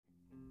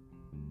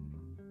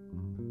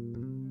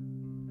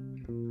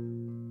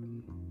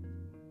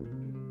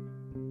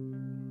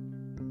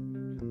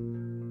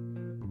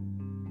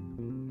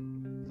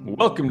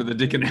Welcome to the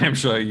Dick and Ham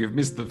Show. You've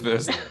missed the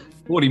first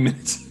 40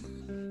 minutes.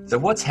 So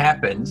what's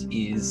happened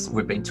is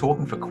we've been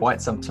talking for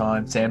quite some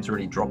time. Sam's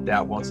already dropped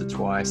out once or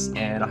twice,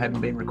 and I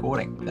haven't been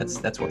recording.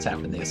 That's what's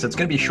happened there. So it's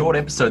going to be a short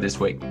episode this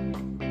week.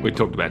 We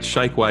talked about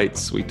shake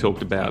weights. We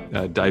talked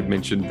about, Dave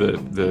mentioned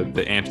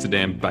the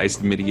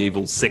Amsterdam-based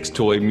medieval sex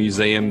toy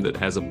museum that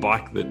has a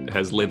bike that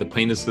has leather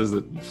penises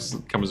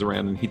that comes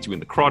around and hits you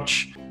in the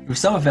crotch. It was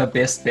some of our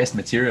best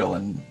material,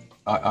 and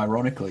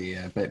ironically,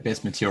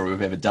 best material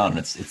we've ever done.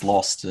 It's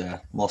lost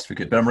for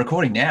good. But I'm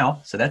recording now,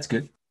 so that's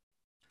good.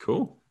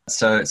 Cool.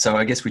 So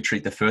I guess we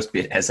treat the first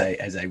bit as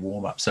a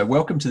warm-up. So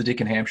welcome to the Dick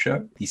and Ham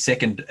Show, the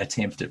second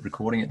attempt at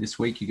recording it this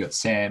week. You got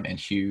Sam and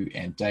Hugh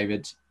and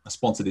David,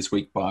 sponsored this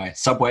week by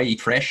Subway, Eat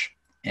Fresh,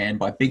 and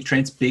by Big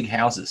Trent's Big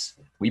Houses.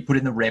 We put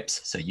in the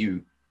reps so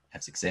you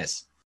have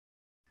success.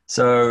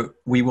 So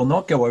we will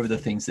not go over the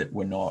things that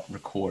were not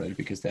recorded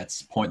because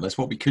that's pointless.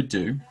 What we could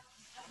do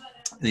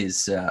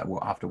is,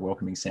 after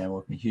welcoming Sam,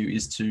 welcoming Hugh,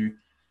 is to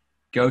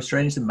go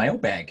straight into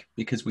mailbag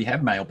because we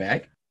have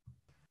mailbag.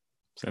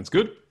 Sounds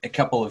good. A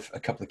couple of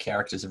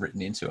characters have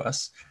written into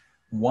us.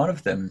 One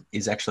of them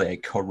is actually a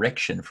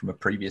correction from a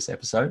previous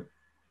episode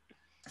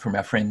from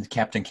our friend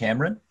Captain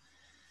Cameron.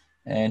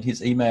 And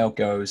his email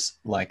goes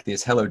like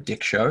this: Hello,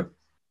 Dick Show.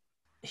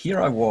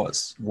 Here I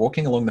was,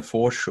 walking along the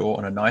foreshore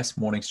on a nice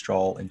morning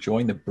stroll,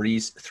 enjoying the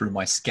breeze through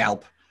my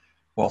scalp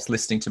whilst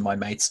listening to my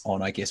mates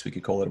on, I guess we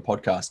could call it a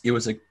podcast. It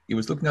was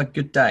looking like a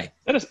good day.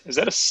 Is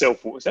that a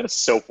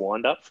self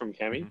wind up from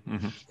Cammy?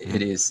 Mm-hmm.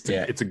 It is,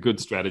 yeah. It's a good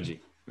strategy.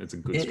 It's a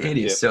good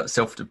strategy. It is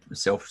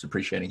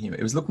self-depreciating humor.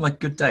 It was looking like a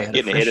good day.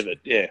 Getting ahead of it,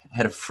 yeah.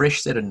 Had a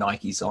fresh set of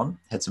Nikes on,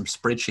 had some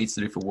spreadsheets to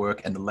do for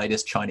work, and the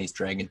latest Chinese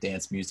dragon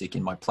dance music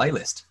in my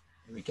playlist.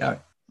 Here we go.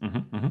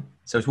 Mm-hmm, mm-hmm.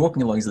 So he's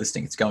walking along, he's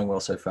listening. It's going well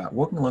so far.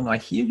 Walking along, I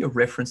hear you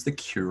reference the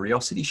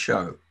Curiosity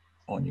Show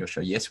on your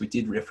show. Yes, we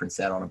did reference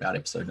that on about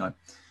episode 9.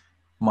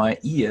 My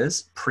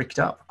ears pricked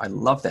up. I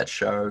love that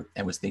show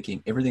and was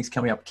thinking, everything's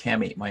coming up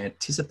Cammy. My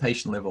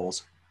anticipation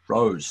levels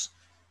rose.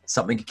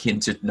 Something akin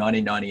to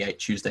 1998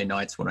 Tuesday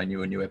nights when I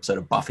knew a new episode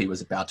of Buffy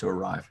was about to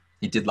arrive.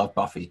 He did love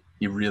Buffy.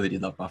 He really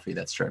did love Buffy.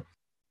 That's true.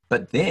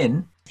 But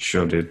then...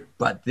 Sure did.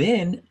 But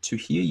then to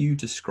hear you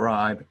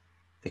describe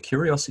the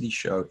Curiosity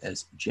Show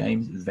as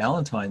James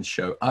Valentine's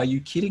show. Are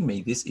you kidding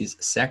me? This is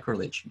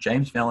sacrilege.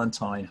 James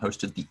Valentine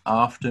hosted the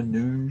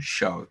afternoon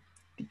show.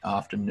 The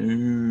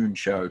afternoon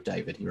show,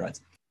 David, he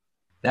writes.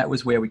 That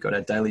was where we got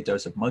our daily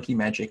dose of monkey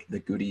magic, the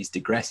goodies,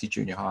 Degrassi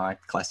Junior High,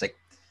 classic.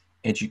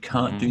 And you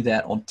can't do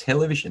that on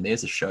television.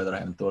 There's a show that I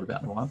haven't thought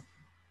about in a while.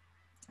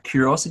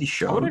 Curiosity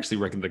Show. I would actually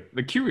reckon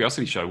the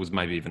Curiosity Show was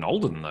maybe even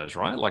older than those,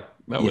 right? Like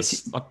that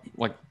was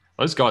like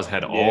those guys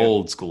had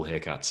old school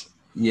haircuts.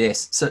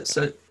 Yes.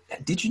 So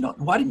did you not?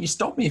 Why didn't you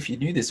stop me if you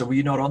knew this, or were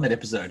you not on that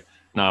episode?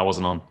 No, I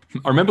wasn't on.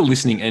 I remember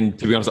listening, and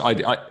to be honest,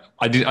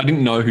 I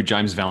didn't know who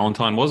James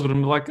Valentine was, but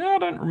I'm like, I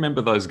don't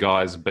remember those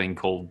guys being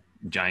called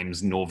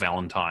James nor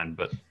Valentine.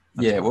 But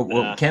yeah, well,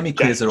 Cammy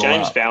clears it all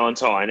James up.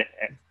 Valentine.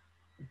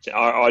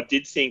 I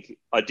did think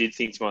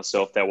to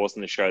myself that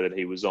wasn't the show that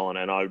he was on,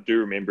 and I do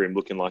remember him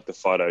looking like the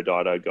Fido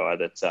Dido guy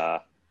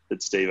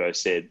that Steve-O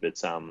said,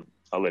 but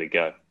I'll let it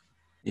go.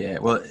 Yeah,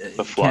 well,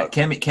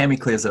 Cammy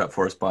clears it up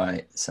for us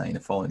by saying the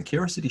following: the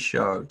Curiosity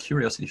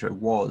Show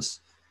was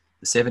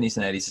the 70s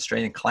and 80s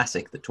Australian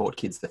classic that taught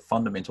kids the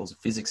fundamentals of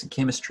physics and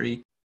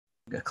chemistry.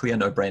 A clear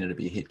no-brainer to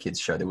be a hit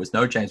kids show. There was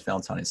no James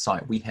Valentine in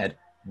sight. We had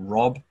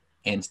Rob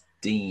and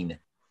Dean.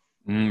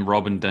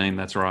 Rob and Dean,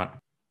 that's right.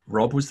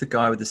 Rob was the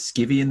guy with the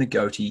skivvy and the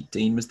goatee.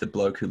 Dean was the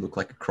bloke who looked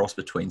like a cross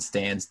between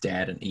Stan's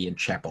dad and Ian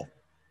Chappell.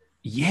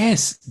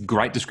 Yes,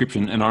 great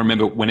description. And I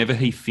remember whenever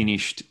he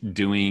finished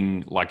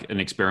doing like an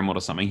experiment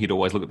or something, he'd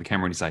always look at the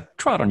camera and he'd say,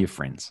 "Try it on your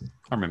friends."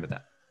 I remember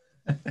that.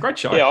 Great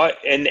show. Yeah,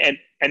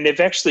 and they've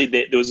actually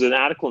there was an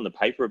article in the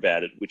paper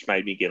about it which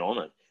made me get on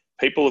it.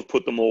 People have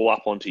put them all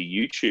up onto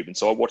YouTube, and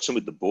so I watched them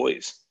with the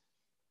boys.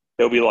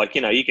 They'll be like,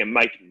 you can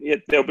make.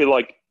 They'll be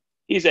like,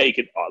 here's how you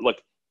can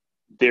like.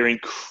 They're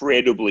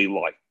incredibly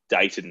like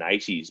dated in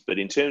 80s, but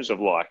in terms of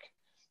like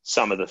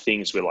some of the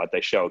things where like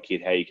they show a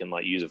kid how you can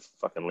like use a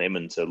fucking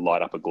lemon to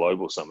light up a globe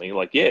or something,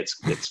 like it's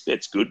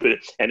good, but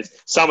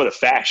some of the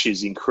fash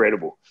is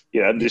incredible,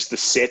 and just the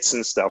sets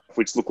and stuff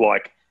which look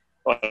like,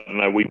 I don't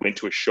know, we went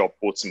to a shop,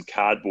 bought some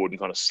cardboard and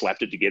kind of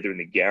slapped it together in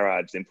the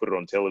garage, then put it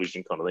on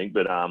television kind of thing.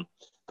 But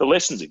the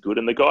lessons are good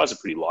and the guys are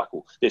pretty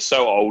likable. They're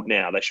so old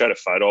now. They showed a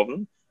photo of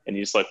them and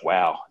you're just like,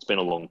 wow, it's been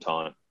a long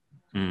time.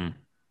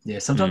 Yeah,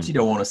 sometimes you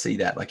don't want to see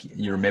that. Like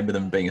you remember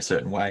them being a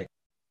certain way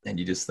and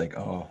you just think,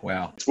 oh,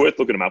 wow. It's worth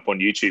looking them up on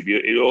YouTube.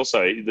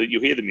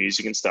 You'll hear the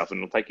music and stuff and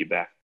it'll take you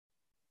back.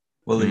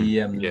 Well,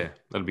 yeah,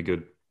 that'd be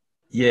good.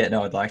 Yeah,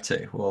 no, I'd like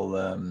to. Well,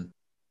 I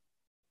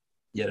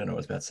don't know what I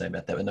was about to say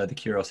about that, but no, the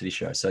Curiosity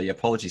Show. So yeah,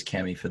 apologies,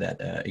 Cammy, for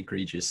that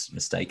egregious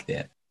mistake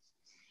there.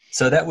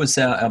 So that was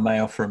our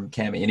mail from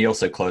Cammy, and he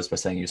also closed by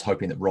saying he was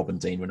hoping that Rob and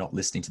Dean were not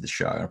listening to the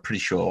show. I'm pretty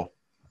sure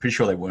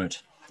they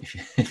weren't.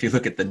 If you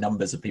look at the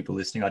numbers of people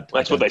listening,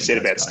 that's what they said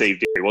about guys. Steve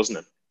Derry,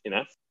 wasn't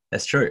it?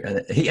 That's true.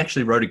 And he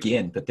actually wrote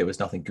again, but there was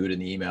nothing good in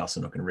the email, so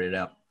I'm not going to read it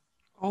out.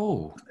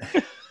 Oh.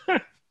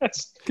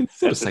 That's Can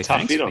sort of that's a say tough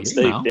thanks hit for on the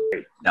Steve. email.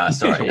 Derry. No,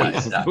 sorry. Yeah,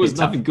 Yeah, there was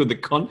nothing good.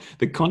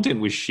 The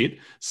content was shit.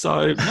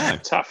 So no.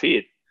 Tough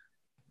hit.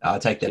 I'll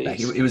take that back.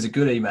 Jeez. It was a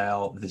good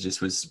email that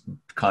just was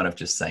kind of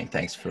just saying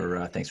thanks for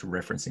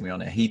referencing me on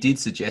there. He did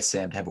suggest,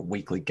 Sam, to have a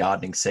weekly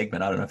gardening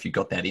segment. I don't know if you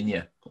got that in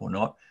you or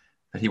not,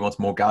 but he wants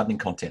more gardening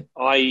content.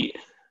 I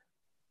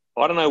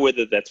don't know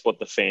whether that's what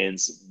the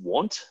fans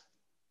want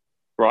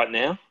right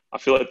now. I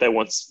feel like they're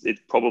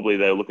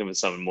looking for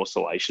something more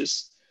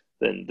salacious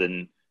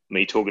than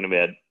me talking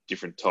about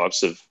different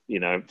types of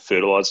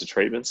fertilizer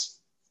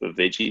treatments for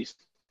veggies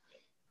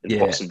and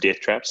possum death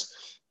traps.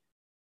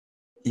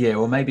 Yeah,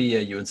 well, maybe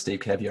you and Steve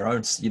could have your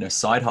own,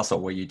 side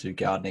hustle where you do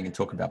gardening and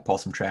talk about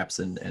possum traps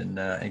and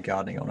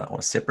gardening on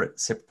a separate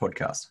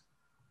podcast.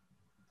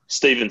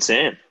 Steve and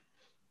Sam.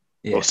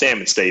 Yeah. Well, Sam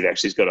and Steve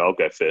actually. I'll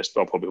go first,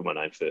 but I'll probably put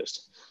my name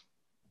first.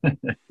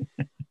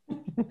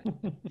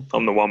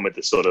 I'm the one with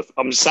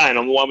I'm just saying,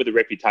 I'm the one with the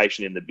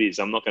reputation in the biz.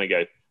 I'm not going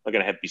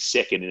to be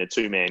second in a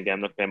two-man game.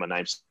 I'm not going to have my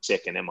name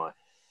second, am I?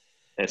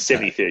 And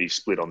 70-30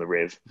 split on the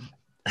rev.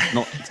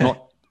 It's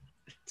not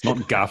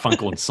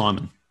Garfunkel and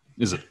Simon,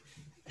 is it?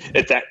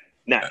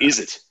 Is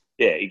it?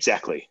 Yeah,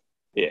 exactly.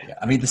 Yeah.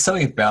 I mean, there's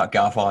something about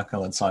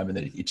Garfunkel and Simon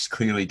that it just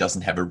clearly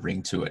doesn't have a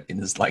ring to it. And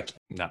there's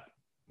no,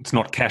 it's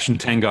not Cash and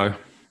Tango.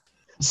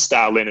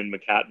 Star Lennon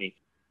McCartney.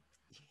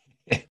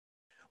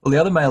 Well, the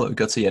other mail that we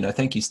got to you,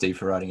 thank you, Steve,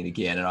 for writing it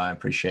again, and I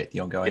appreciate the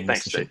ongoing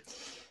thanks, listenership.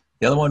 Steve.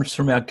 The other one was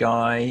from our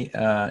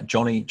guy,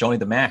 Johnny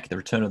the Mac, the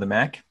return of the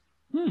Mac.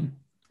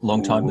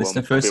 Long-time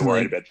listener. I'm a bit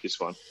worried about this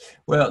one.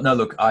 Well, no,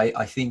 look,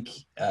 I think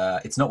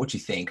it's not what you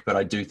think, but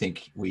I do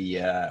think we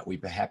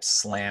perhaps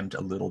slammed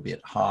a little bit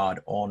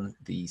hard on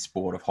the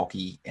sport of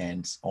hockey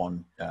and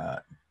on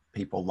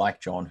people like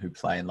John who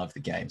play and love the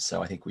game.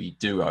 So I think we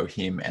do owe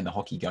him and the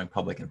hockey going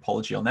public an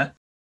apology on that.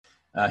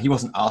 He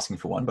wasn't asking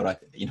for one,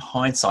 but in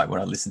hindsight,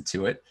 when I listened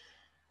to it,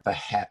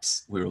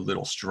 perhaps we were a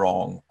little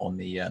strong on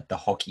the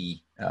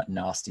hockey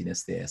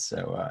nastiness there.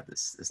 So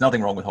there's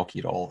nothing wrong with hockey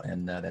at all,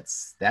 and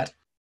that's that.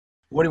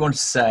 What he wanted to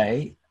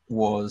say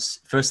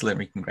was, first, let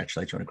me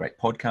congratulate you on a great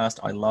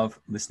podcast. I love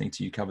listening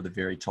to you cover the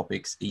very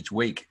topics each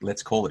week.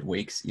 Let's call it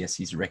weeks. Yes,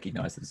 he's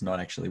recognized that it's not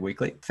actually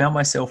weekly. Found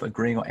myself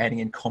agreeing or adding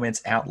in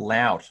comments out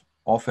loud,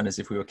 often as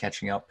if we were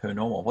catching up per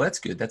normal. Well, that's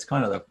good. That's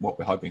kind of what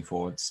we're hoping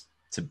for. It's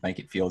to make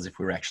it feel as if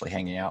we were actually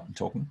hanging out and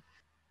talking.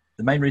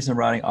 The main reason I'm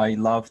writing, I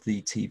love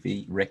the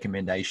TV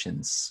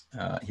recommendations.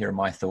 Here are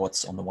my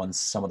thoughts on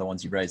some of the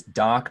ones you raised.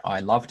 Dark,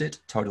 I loved it.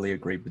 Totally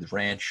agreed with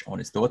Ranch on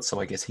his thoughts.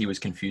 So I guess he was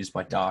confused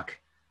by Dark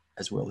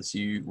as well as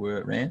you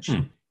were, Ranch.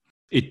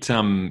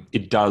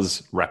 It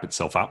does wrap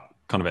itself up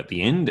kind of at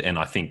the end, and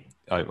I think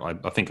I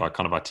kind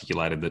of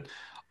articulated that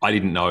I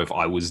didn't know if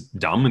I was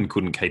dumb and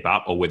couldn't keep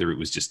up, or whether it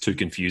was just too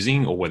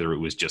confusing, or whether it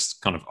was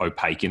just kind of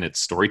opaque in its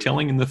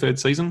storytelling in the third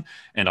season.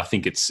 And I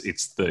think it's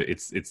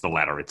the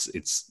latter.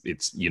 It's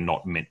you're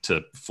not meant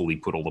to fully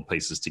put all the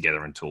pieces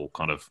together until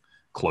kind of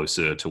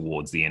closer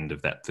towards the end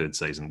of that third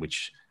season,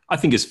 which I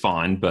think is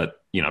fine. But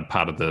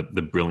part of the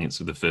brilliance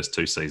of the first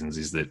two seasons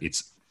is that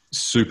it's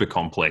super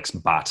complex,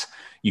 but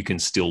you can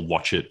still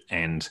watch it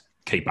and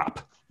keep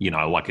up.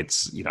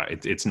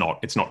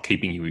 It's not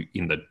keeping you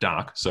in the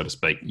dark, so to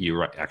speak.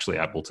 You're actually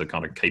able to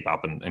kind of keep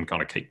up and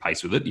kind of keep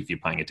pace with it if you're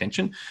paying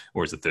attention.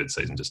 Whereas the third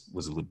season just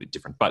was a little bit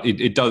different, but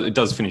it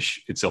does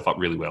finish itself up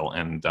really well.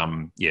 And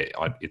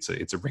it's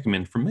a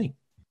recommend from me.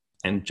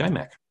 And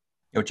JMac.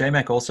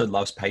 JMac also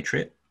loves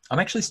Patriot. I'm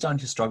actually starting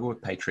to struggle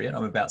with Patriot.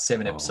 I'm about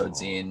 7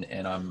 episodes in,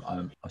 and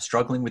I'm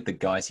struggling with the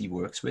guys he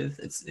works with.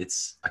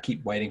 I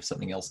keep waiting for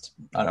something else.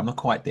 I'm not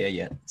quite there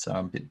yet, so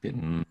I'm a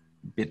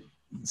bit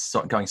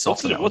going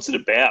soft. What's it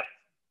about?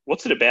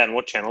 What's it about, and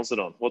what channel is it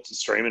on? What's it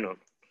streaming on?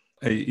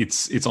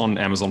 It's on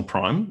Amazon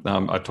Prime.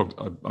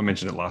 I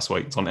mentioned it last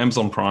week. It's on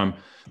Amazon Prime.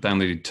 They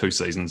only did 2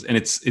 seasons, and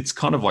it's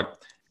kind of like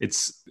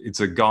it's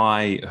a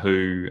guy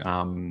who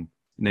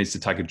needs to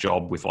take a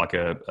job with like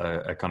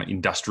a kind of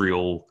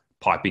industrial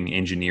piping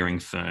engineering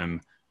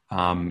firm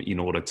in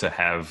order to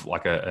have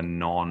like a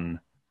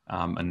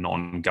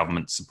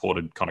non-government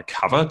supported kind of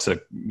cover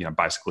to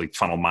basically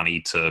funnel money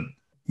to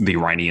the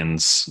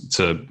Iranians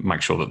to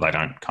make sure that they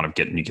don't kind of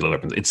get nuclear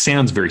weapons. It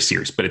sounds very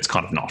serious, but it's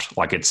kind of not.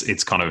 Like it's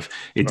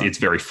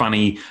very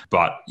funny,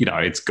 but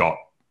it's got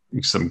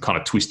some kind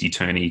of twisty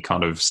turny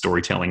kind of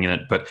storytelling in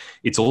it. But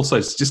it's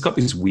just got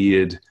this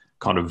weird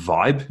kind of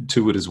vibe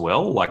to it as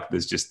well. Like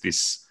there's just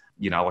this,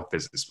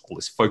 there's all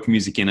this folk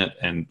music in it,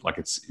 and like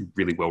it's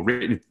really well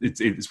written.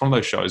 It's one of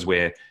those shows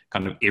where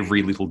kind of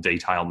every little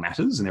detail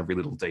matters and every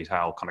little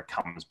detail kind of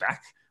comes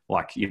back.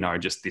 Like,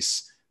 just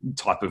this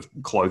type of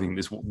clothing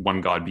this one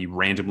guy'd be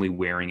randomly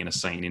wearing in a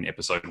scene in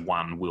episode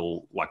 1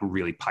 will like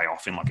really pay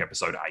off in like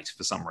episode 8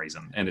 for some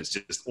reason. And it's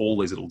just all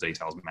these little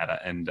details matter.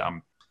 And I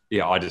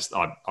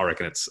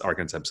reckon it's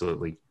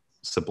absolutely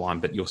sublime,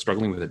 but you're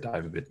struggling with it,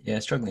 Dave, a bit. Yeah,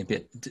 struggling a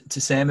bit. To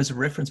Sam, as a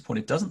reference point,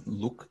 it doesn't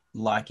look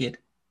like it,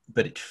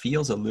 but it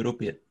feels a little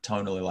bit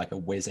tonally like a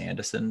Wes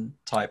Anderson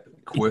type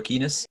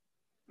quirkiness.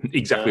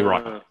 Exactly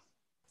right.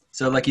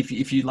 So like if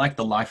you like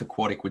The Life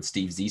Aquatic with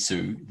Steve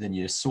Zissou, then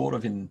you're sort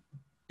of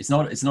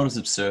it's not as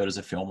absurd as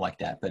a film like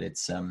that, but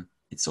it's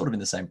sort of in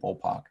the same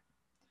ballpark.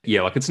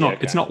 Yeah, like it's not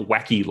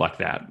wacky like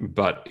that,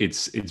 but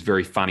it's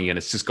very funny, and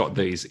it's just got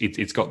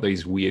it's got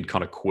these weird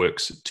kind of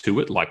quirks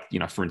to it. Like,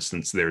 for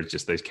instance, there is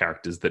just these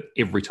characters that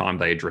every time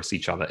they address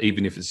each other,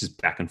 even if it's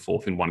just back and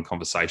forth in one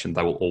conversation,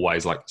 they will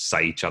always like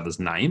say each other's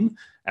name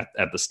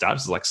at the start.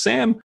 It's like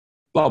Sam,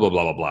 blah blah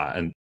blah blah blah,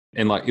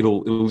 and like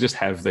it'll just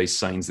have these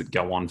scenes that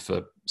go on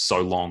for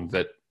so long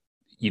that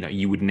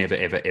you would never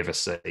ever ever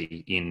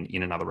see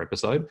in another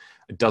episode.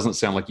 It doesn't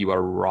sound like you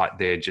are right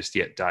there just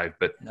yet, Dave,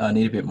 but I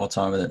need a bit more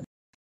time with it.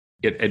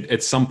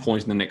 At some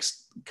point in the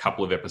next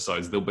couple of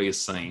episodes, there'll be a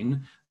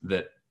scene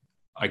that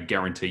I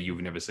guarantee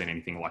you've never seen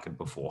anything like it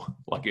before.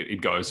 Like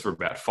it goes for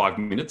about 5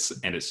 minutes,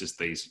 and it's just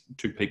these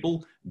two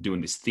people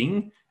doing this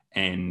thing,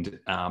 and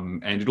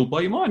it'll blow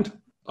your mind.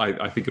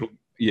 I think it'll.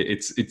 Yeah,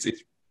 it's.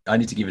 I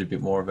need to give it a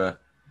bit more of a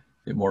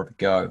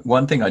go.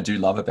 One thing I do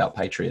love about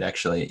Patriot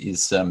actually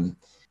is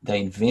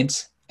they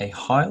invent a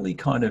highly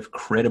kind of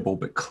credible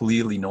but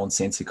clearly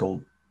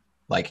nonsensical,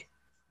 like,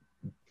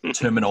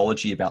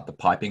 terminology about the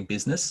piping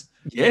business.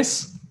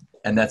 Yes.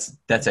 And that's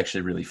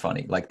actually really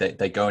funny. Like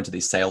they go into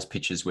these sales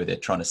pitches where they're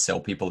trying to sell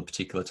people a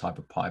particular type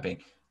of piping,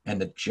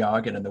 and the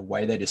jargon and the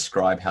way they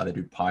describe how they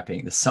do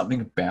piping, there's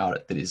something about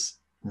it that is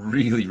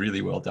really,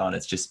 really well done.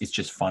 It's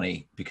just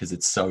funny because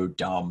it's so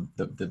dumb,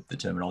 the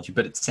terminology,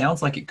 but it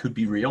sounds like it could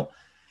be real.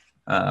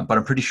 But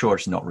I'm pretty sure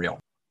it's not real.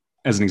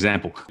 As an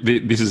example,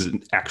 this is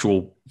an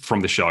actual from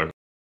the show.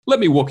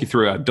 Let me walk you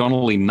through our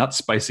Donnelly nut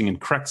spacing and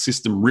crack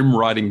system rim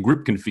riding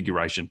grip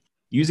configuration.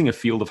 Using a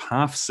field of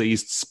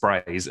half-seized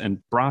sprays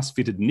and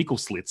brass-fitted nickel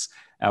slits,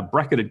 our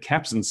bracketed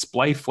caps and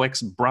splay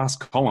flex brass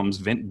columns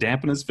vent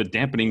dampeners for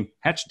dampening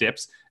hatch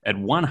depths at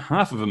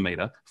 1/2 of a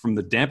metre from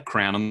the damp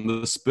crown on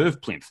the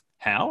spurve plinth.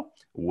 How?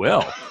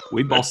 Well,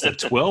 we bolster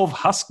 12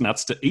 husk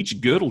nuts to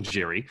each girdle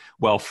jerry,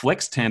 while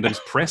Flex Tandem's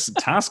press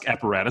task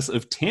apparatus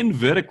of 10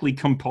 vertically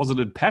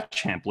composited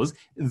patch hamplers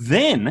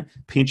then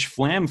pinch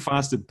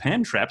flam-fasted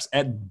pan traps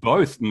at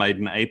both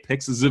maiden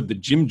apexes of the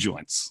gym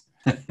joints.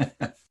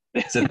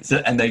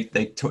 And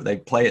they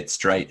play it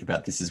straight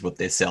about this is what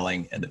they're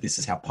selling and that this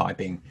is how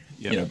piping,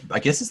 I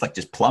guess it's like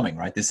just plumbing,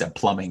 right? This is how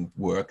plumbing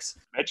works.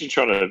 Imagine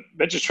trying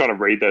to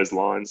read those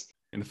lines.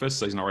 In the first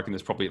season, I reckon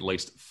there's probably at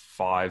least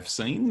 5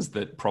 scenes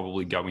that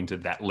probably go into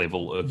that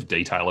level of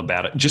detail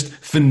about it, just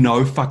for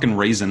no fucking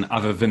reason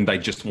other than they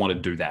just want to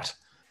do that.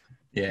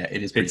 Yeah,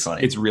 it is pretty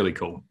funny. It's really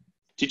cool.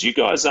 Did you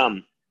guys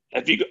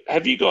have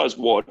you guys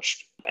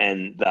watched,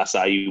 and thus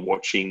are you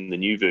watching the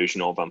new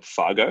version of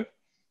Fargo?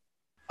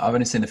 I've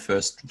only seen the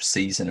first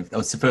season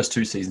it's the first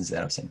 2 seasons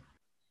that I've seen.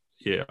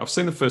 Yeah, I've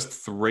seen the first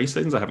 3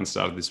 seasons. I haven't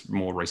started this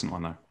more recent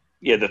one though.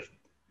 Yeah,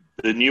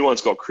 the new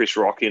one's got Chris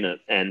Rock in it,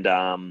 and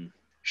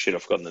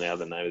I've forgotten the name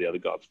of the other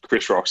guy.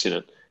 Chris Rock's in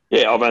it.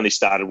 Yeah, I've only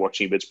started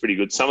watching, but it's pretty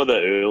good. Some of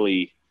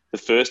the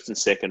first and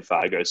second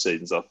Fargo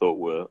seasons I thought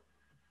were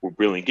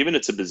brilliant. Given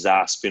it's a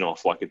bizarre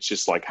spin-off, like it's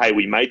just like, hey,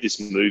 we made this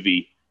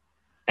movie,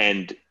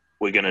 and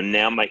we're going to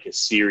now make a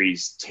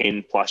series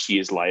 10 plus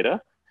years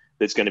later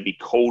that's going to be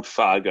called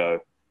Fargo.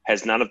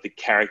 Has none of the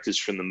characters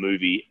from the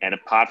movie, and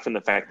apart from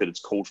the fact that it's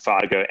called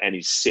Fargo and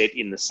is set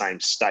in the same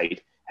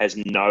state, has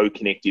no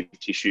connective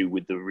tissue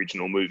with the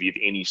original movie of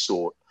any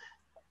sort,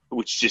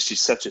 which just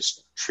is such a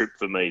trip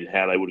for me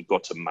how they would have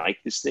got to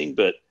make this thing.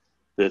 But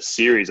the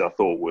series, I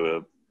thought,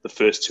 were the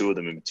first 2 of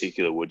them in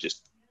particular were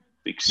just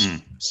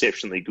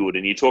exceptionally good.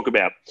 And you talk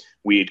about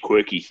weird,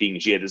 quirky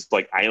things. Yeah, there's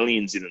like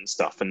aliens in it and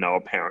stuff for no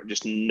apparent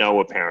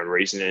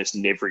reason, and it's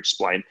never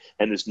explained,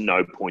 and there's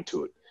no point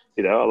to it.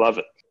 I love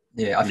it.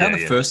 Yeah, I found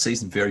the first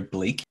season very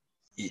bleak.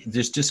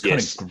 There's just kind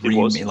of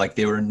grim, like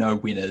there were no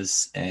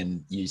winners,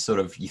 and you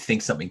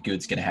think something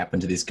good's going to happen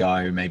to this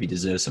guy who maybe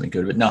deserves something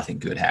good, but nothing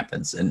good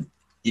happens, and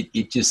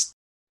it's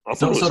not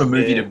the sort of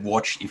movie to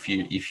watch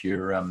if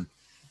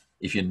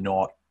you're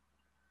not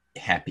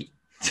happy.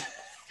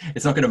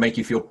 It's not going to make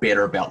you feel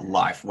better about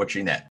life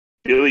watching that.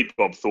 Billy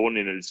Bob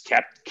Thornton in it is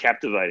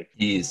captivating.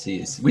 He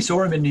is. We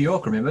saw him in New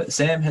York. Remember,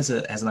 Sam has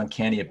an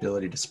uncanny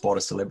ability to spot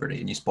a celebrity,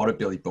 and you spotted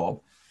Billy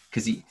Bob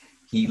because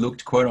he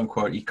looked, quote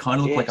unquote, he kind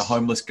of looked like a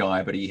homeless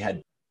guy, but he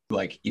had,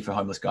 like, if a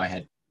homeless guy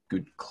had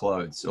good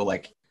clothes or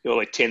like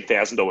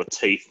 $10,000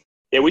 teeth.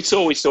 Yeah, we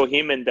saw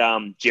him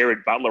and Jared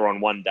Butler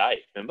on one day.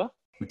 Remember?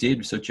 We did.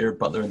 We saw Jared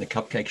Butler in the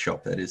cupcake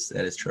shop. That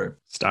is true.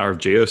 Star of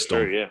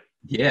Geostorm. True, yeah.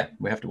 Yeah,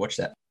 we have to watch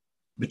that.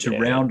 But to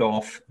round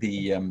off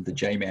the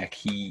JMac,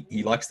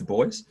 he likes The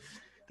Boys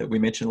that we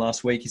mentioned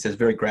last week. He says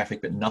very graphic,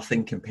 but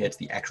nothing compared to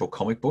the actual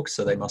comic books,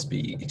 so they must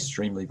be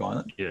extremely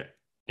violent.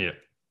 Yeah.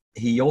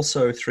 He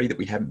also, 3 that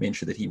we haven't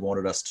mentioned that he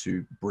wanted us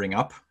to bring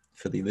up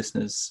for the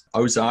listeners,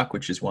 Ozark,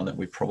 which is one that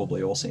we've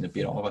probably all seen a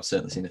bit of. I've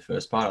certainly seen the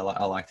first part.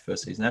 I like the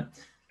first season of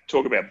that.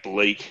 Talk about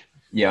bleak.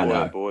 Yeah, I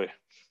know. Oh, boy.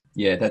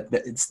 Yeah, that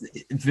it's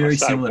very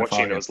similar. I started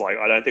watching, I was like,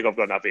 I don't think I've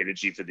got enough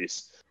energy for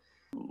this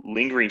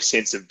lingering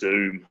sense of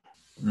doom.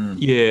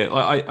 Yeah,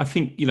 I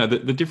think,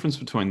 the difference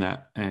between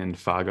that and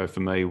Fargo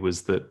for me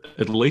was that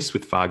at least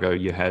with Fargo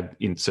you had,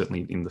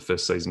 certainly in the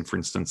first season, for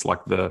instance,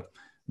 like the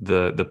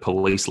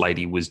police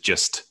lady was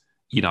just,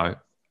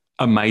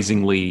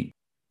 amazingly,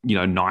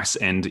 nice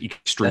and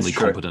extremely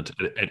competent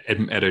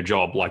at her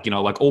job. Like,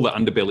 like all the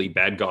underbelly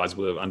bad guys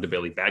were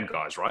underbelly bad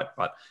guys, right?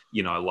 But,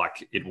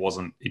 like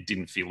it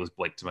didn't feel as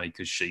bleak to me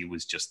because she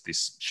was just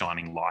this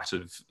shining light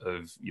of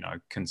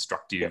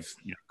constructive,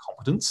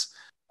 competence.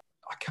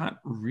 I can't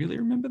really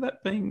remember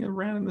that being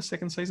around in the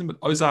second season, but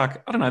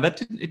Ozark, I don't know,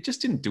 it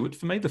just didn't do it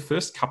for me. The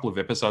first couple of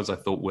episodes I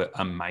thought were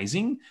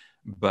amazing,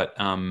 but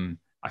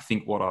I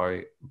think what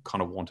I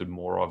kind of wanted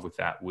more of with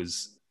that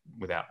was,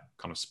 without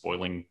kind of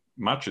spoiling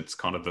much, it's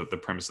kind of the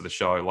premise of the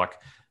show. Like,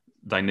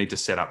 they need to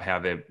set up how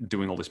they're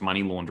doing all this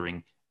money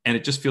laundering, and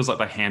it just feels like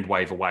they hand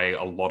wave away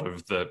a lot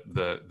of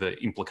the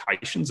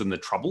implications and the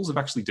troubles of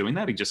actually doing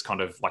that. He just kind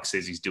of like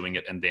says he's doing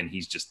it, and then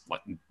he's just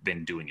like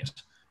then doing it.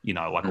 He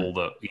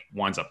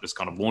winds up just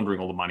kind of laundering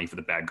all the money for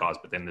the bad guys,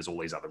 but then there's all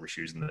these other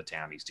issues in the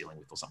town he's dealing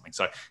with or something.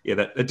 So yeah,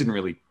 that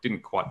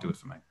didn't quite do it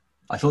for me.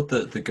 I thought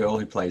the girl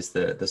who plays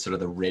the sort of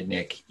the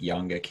redneck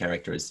younger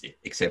character is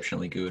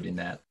exceptionally good in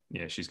that.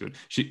 Yeah, she's good.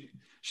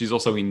 She's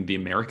also in The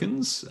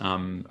Americans.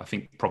 I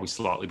think probably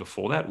slightly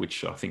before that,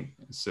 which I think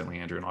certainly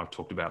Andrew and I have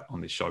talked about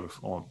on this show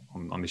before,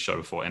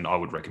 and I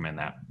would recommend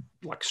that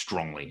like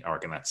strongly. I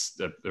reckon that's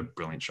a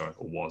brilliant show,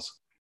 or was.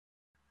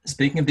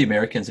 Speaking of The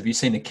Americans, have you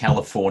seen The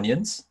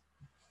Californians?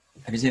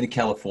 Have you seen The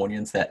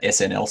Californians, that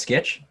SNL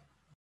sketch?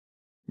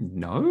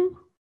 No.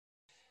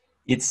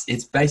 It's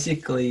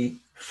basically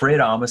Fred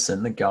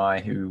Armisen, the guy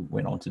who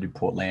went on to do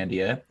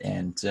Portlandia,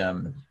 and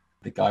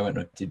the guy went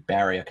and did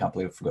Barry. I can't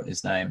believe I've forgotten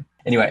his name.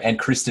 Anyway, and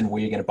Kristen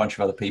Wiig and a bunch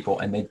of other people,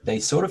 and they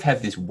sort of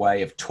have this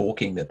way of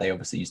talking that they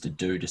obviously used to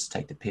do just to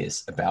take the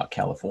piss about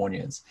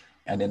Californians.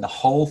 And then the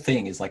whole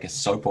thing is like a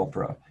soap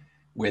opera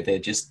where they're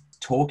just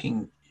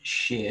talking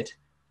shit,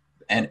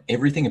 and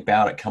everything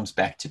about it comes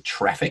back to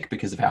traffic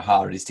because of how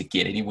hard it is to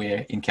get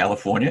anywhere in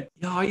California.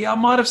 Oh, yeah, I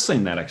might have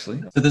seen that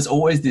actually. So there's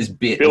always this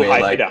bit where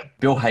like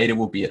Bill Hader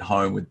will be at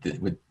home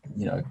with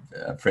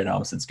Fred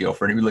Armisen's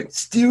girlfriend, and he'll be like,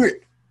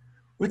 "Stuart,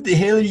 what the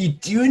hell are you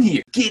doing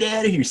here? Get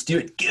out of here,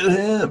 Stuart. Go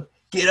home.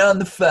 Get on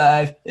the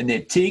 5 and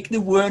then take the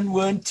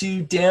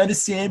 112 down to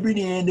San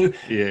Bernardino."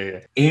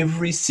 Yeah.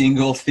 Every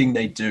single thing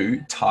they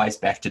do ties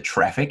back to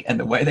traffic, and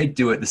the way they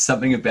do it, there's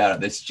something about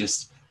it that's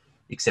just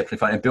exceptionally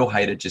funny. And Bill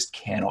Hader just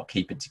cannot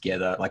keep it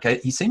together. Like,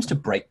 he seems to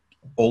break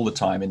all the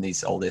time in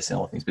these old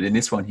SNL things, but in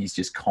this one, he's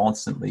just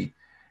constantly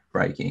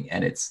breaking,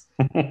 and it's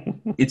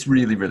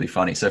really, really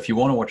funny. So if you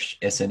want to watch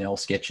SNL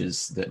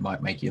sketches that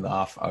might make you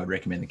laugh, I would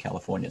recommend The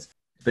Californians.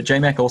 But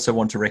J-Mac also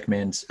wanted to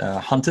recommend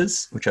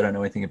Hunters, which I don't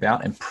know anything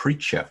about, and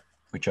Preacher,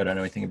 which I don't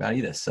know anything about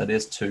either. So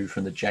there's two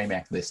from the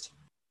J-Mac list.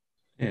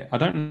 Yeah, I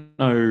don't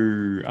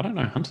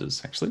know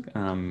Hunters actually.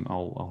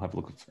 I'll have a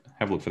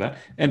look for that.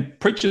 And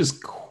Preacher's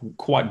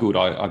quite good.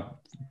 I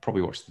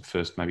probably watched the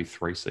first maybe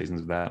 3 seasons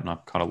of that, and I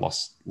kind of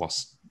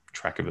lost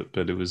track of it.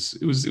 But it was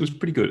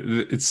pretty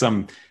good. It's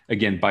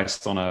again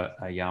based on a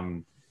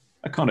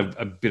kind of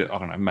a bit of, I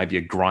don't know, maybe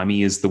a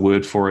grimy is the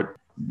word for it,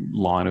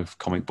 line of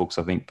comic books,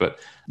 I think. But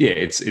yeah,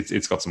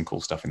 it's got some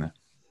cool stuff in there.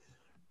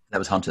 That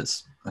was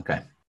Hunters. Okay.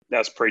 That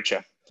was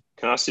Preacher.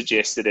 Can I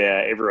suggest that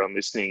everyone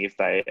listening, if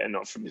they are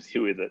not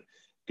familiar with it,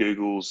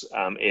 Google's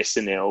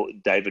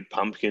SNL David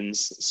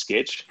Pumpkins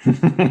sketch?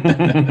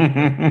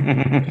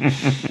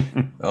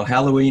 Well,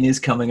 Halloween is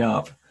coming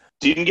up.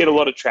 Didn't get a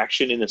lot of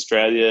traction in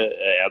Australia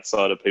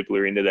outside of people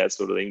who are into that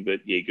sort of thing. But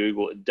yeah,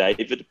 Google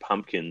David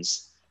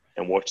Pumpkins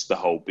and watch the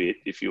whole bit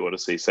if you want to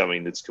see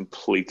something that's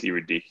completely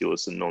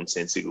ridiculous and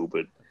nonsensical,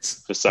 but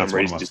for some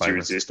reason just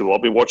irresistible.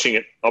 I've been watching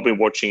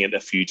it a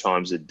few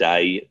times a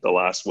day the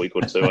last week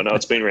or two. I know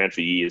it's been around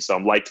for years, so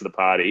I'm late to the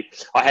party.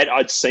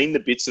 I'd seen the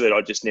bits of it,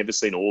 I'd just never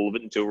seen all of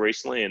it until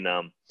recently, and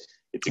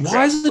it's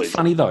why is it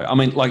funny though? I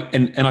mean, like,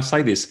 and I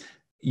say this,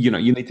 you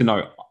need to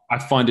know, I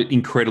find it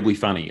incredibly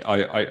funny.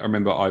 I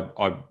remember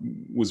I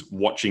was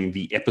watching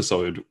the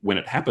episode when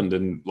it happened,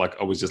 and like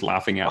I was just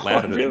laughing out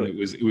loud at it. And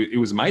it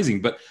was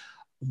amazing. But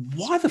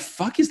why the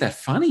fuck is that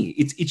funny?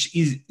 It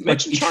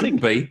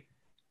shouldn't be.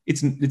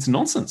 It's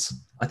nonsense.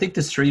 I think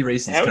there's 3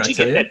 reasons. How did you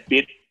get that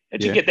bit?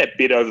 How'd you get that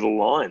bit over the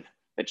line?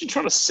 How'd you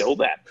trying to sell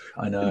that?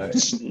 I know.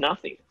 It's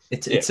nothing.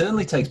 It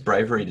certainly takes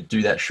bravery to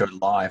do that show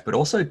live, but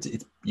also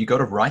you got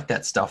to write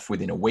that stuff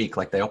within a week.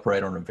 Like, they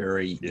operate on a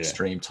very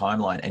extreme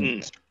timeline,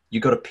 and you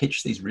got to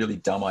pitch these really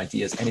dumb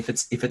ideas. And if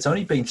it's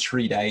only been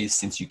 3 days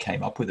since you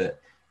came up with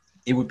it,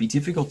 it would be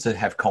difficult to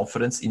have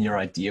confidence in your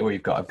idea where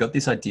I've got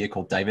this idea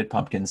called David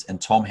Pumpkins, and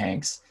Tom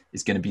Hanks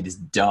is going to be this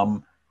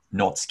dumb,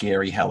 not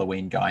scary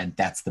Halloween guy, and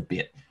that's the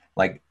bit.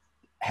 Like,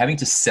 having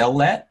to sell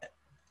that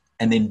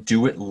and then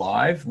do it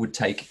live would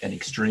take an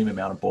extreme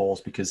amount of balls,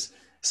 because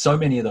so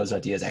many of those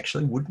ideas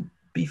actually wouldn't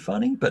be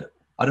funny, but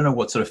I don't know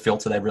what sort of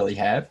filter they really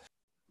have.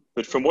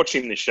 But from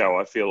watching the show,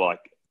 I feel like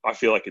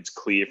it's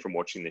clear from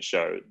watching the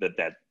show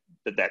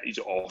that is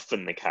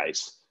often the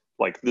case.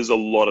 Like, there's a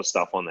lot of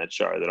stuff on that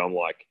show that I'm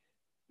like,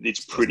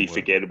 it's pretty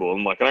forgettable.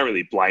 And like, I don't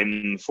really blame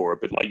them for it,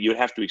 but like, you'd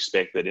have to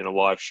expect that in a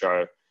live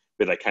show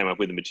where they came up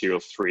with the material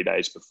 3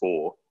 days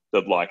before,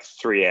 that like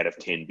 3 out of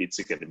 10 bits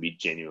are going to be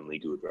genuinely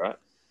good, right?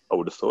 I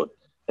would have thought.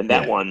 and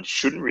that one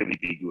shouldn't really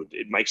be good.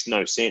 It makes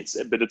no sense,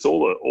 but it's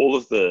all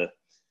of the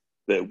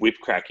whip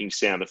cracking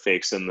sound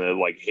effects and the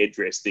like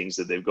headdress things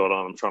that they've got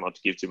on. I'm trying not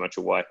to give too much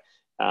away.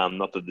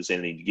 Not that there's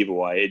anything to give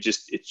away.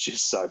 It's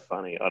just so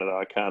funny. I don't know.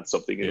 I can't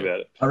stop thinking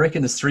about it. I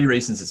reckon there's 3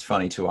 reasons it's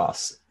funny to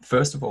us.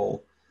 First of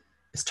all,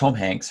 it's Tom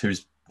Hanks,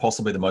 who's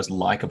possibly the most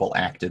likable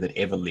actor that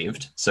ever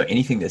lived. So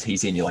anything that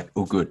he's in, you're like,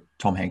 oh, good,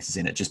 Tom Hanks is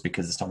in it just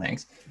because it's Tom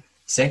Hanks.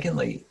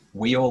 Secondly,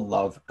 we all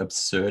love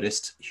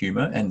absurdist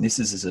humor, and this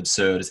is as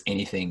absurd as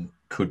anything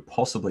could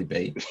possibly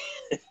be.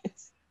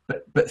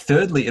 But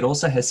thirdly, it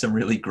also has some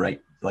really great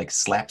like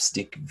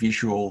slapstick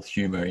visual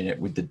humor in it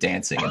with the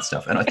dancing and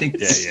stuff. And I think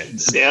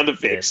sound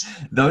effects.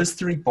 Those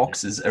 3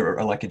 boxes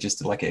are like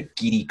just like a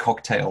giddy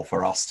cocktail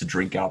for us to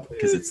drink up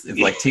because it's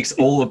like ticks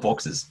all the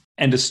boxes.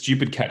 And a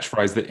stupid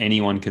catchphrase that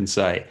anyone can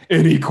say.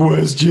 Any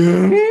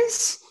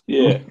questions?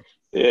 Yeah.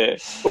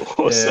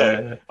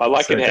 Also, I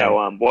like it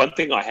how one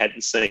thing I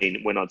hadn't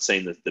seen when I'd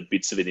seen the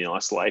bits of it in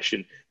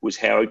isolation was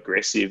how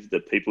aggressive the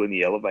people in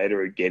the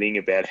elevator are getting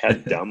about how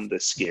dumb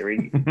the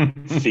scaring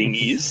thing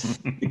is.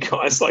 The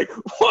guy's like,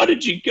 why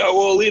did you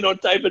go all in on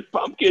David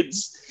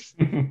Pumpkins?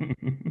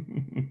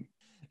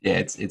 Yeah,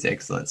 it's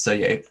excellent. So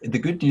yeah, the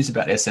good news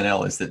about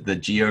SNL is that the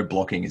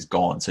geo-blocking is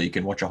gone, so you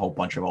can watch a whole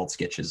bunch of old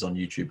sketches on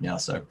YouTube now.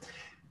 So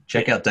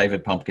check out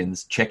David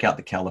Pumpkins, check out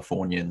the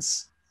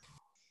Californians.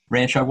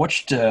 Ranch, I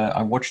watched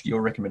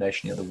your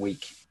recommendation the other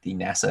week, the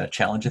NASA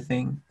Challenger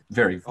thing.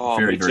 Very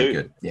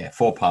good. Yeah,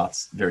 4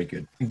 parts, very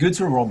good. Good's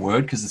the wrong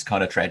word because it's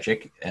kind of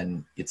tragic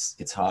and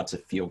it's hard to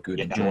feel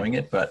good enjoying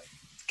it, but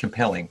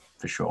compelling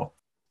for sure.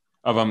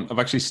 I've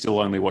actually still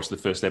only watched the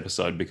first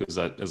episode because,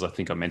 as I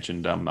think I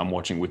mentioned, I'm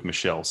watching with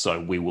Michelle, so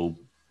we will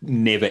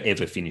never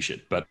ever finish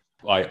it. But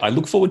I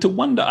look forward to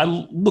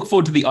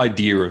the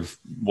idea of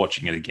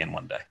watching it again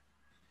one day.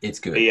 It's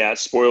good. Yeah,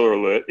 spoiler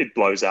alert, it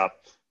blows up.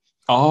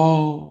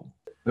 Oh.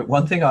 But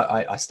one thing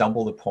I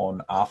stumbled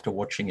upon after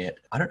watching it,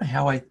 I don't know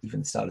how I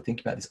even started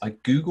thinking about this. I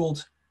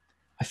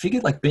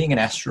figured like being an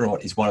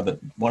astronaut is one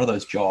of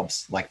those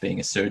jobs, like being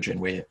a surgeon,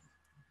 where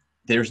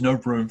there's no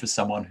room for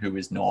someone who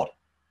is not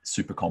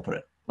super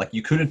competent. Like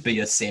you couldn't be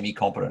a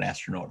semi-competent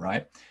astronaut,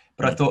 right?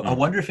 But I thought, I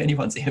wonder if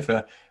anyone's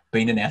ever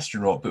been an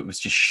astronaut but was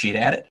just shit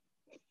at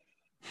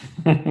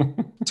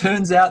it.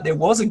 Turns out there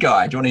was a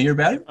guy. Do you want to hear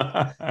about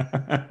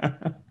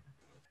him?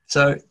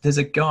 So there's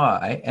a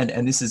guy,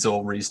 and this is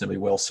all reasonably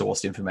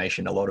well-sourced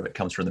information. A lot of it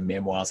comes from the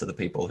memoirs of the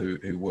people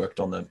who worked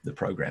on the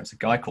programs. A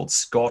guy called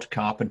Scott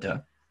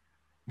Carpenter.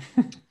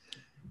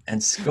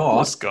 And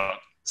Scott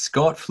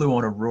flew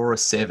on Aurora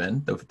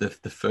 7,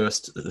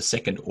 the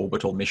second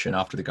orbital mission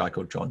after the guy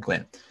called John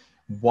Glenn.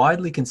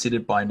 Widely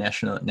considered by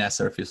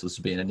NASA officials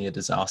to be a near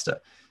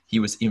disaster. He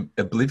was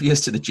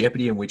oblivious to the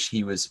jeopardy in which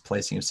he was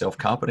placing himself.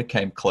 Carpenter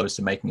came close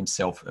to making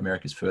himself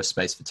America's first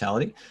space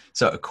fatality.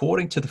 So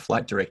according to the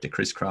flight director,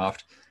 Chris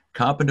Kraft,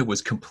 Carpenter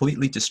was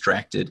completely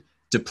distracted,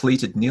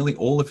 depleted nearly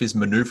all of his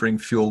maneuvering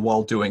fuel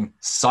while doing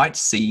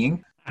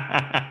sightseeing.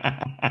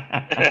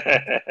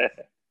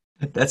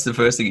 That's the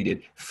first thing he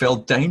did. Fell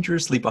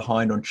dangerously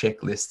behind on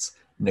checklists,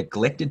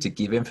 neglected to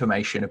give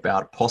information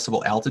about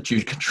possible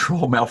altitude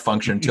control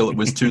malfunction until it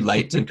was too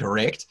late to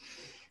correct.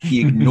 He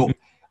ignored...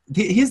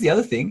 Here's the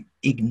other thing.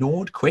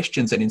 Ignored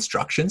questions and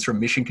instructions from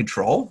mission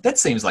control. That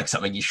seems like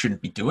something you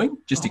shouldn't be doing.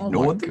 Just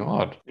ignored them.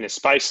 God. In a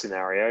space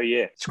scenario,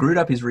 yeah. Screwed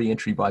up his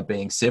re-entry by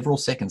being several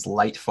seconds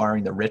late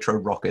firing the retro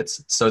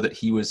rockets so that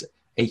he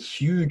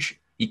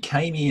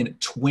came in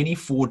at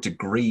 24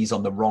 degrees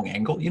on the wrong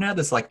angle. You know,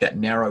 there's like that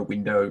narrow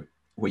window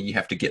where you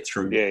have to get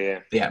through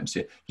the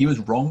atmosphere. He was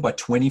wrong by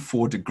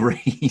 24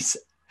 degrees,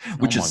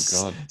 which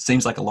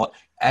seems like a lot.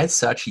 As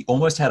such, he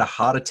almost had a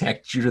heart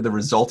attack due to the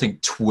resulting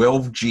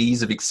 12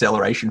 Gs of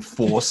acceleration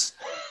force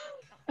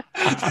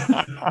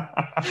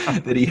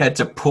that he had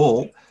to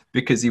pull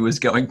because he was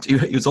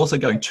also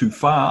going too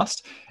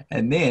fast.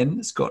 And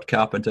then Scott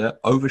Carpenter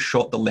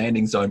overshot the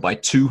landing zone by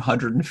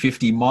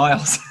 250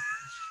 miles.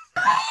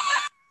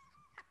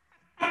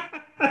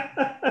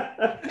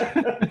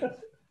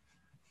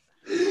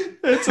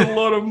 That's a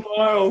lot of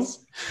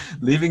miles.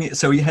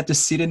 So he had to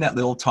sit in that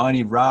little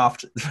tiny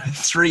raft for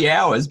 3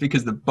 hours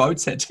because the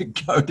boats had to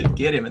go to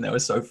get him and they were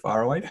so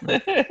far away from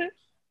him.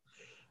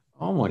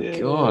 Oh my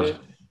God.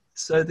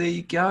 So there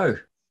you go.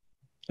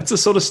 It's the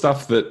sort of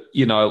stuff that,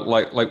 you know,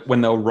 like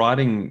when they were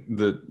writing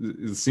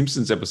the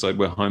Simpsons episode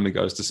where Homer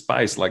goes to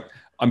space, like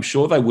I'm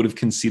sure they would have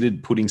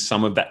considered putting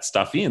some of that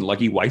stuff in. Like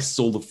he wastes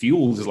all the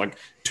fuel just like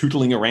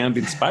tootling around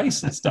in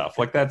space and stuff.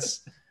 Like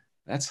that's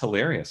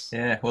hilarious.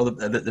 Yeah. Well,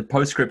 the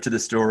postscript to the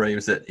story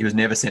was that he was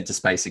never sent to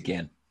space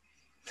again.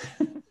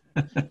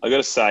 I got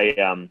to say,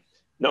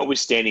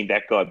 notwithstanding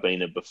that guy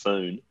being a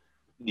buffoon,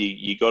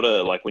 you got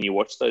to, like, when you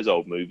watch those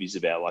old movies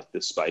about like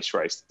the space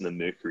race and the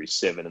Mercury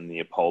 7 and the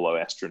Apollo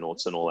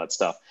astronauts and all that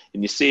stuff,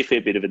 and you see a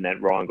fair bit of it in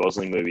that Ryan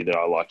Gosling movie that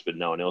I liked, but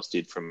no one else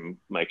did from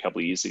a couple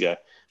of years ago.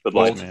 But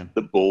like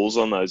the balls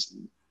on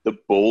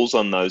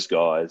those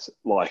guys,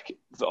 like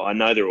I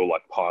know they're all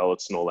like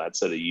pilots and all that,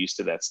 so they're used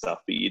to that stuff.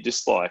 But you're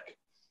just like,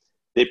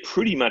 they're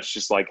pretty much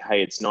just like,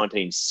 hey, it's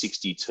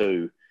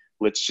 1962.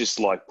 let's just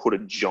like put a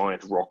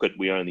giant rocket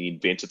we only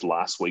invented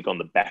last week on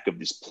the back of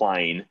this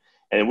plane,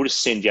 and we'll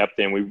just send you up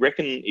there. And we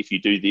reckon if you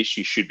do this,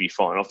 you should be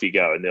fine. Off you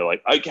go. And they're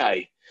like,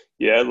 okay.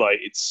 Yeah, like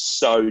it's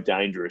so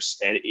dangerous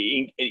and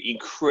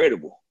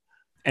incredible.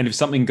 And if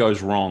something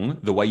goes wrong,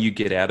 the way you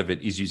get out of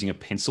it is using a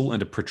pencil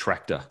and a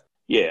protractor.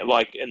 Yeah,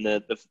 like, and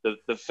the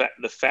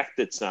fact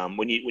that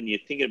when you're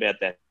thinking about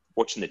that,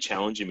 watching the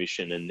Challenger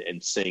mission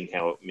and seeing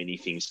how many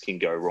things can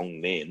go wrong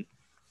then,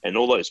 and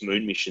all those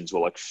moon missions were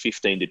like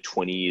 15 to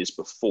 20 years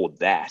before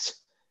that.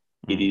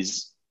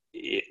 It's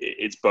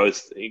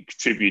both a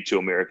tribute to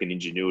American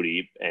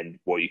ingenuity and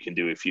what you can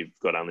do if you've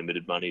got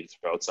unlimited money to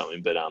throw at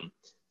something. But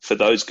for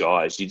those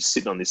guys, you're just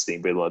sitting on this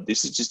thing, being like,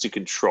 this is just a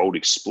controlled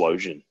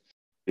explosion.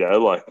 You know,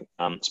 like,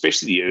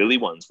 especially the early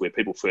ones where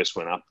people first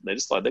went up, they're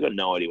just like, they've got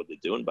no idea what they're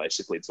doing,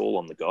 basically. It's all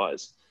on the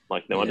guys.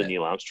 Like, no wonder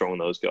Neil Armstrong and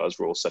those guys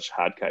were all such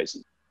hard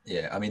cases.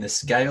 Yeah, I mean, the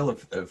scale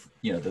of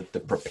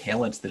the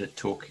propellant that it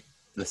took,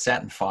 the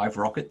Saturn V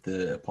rocket,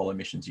 the Apollo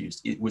missions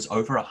used, it was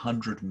over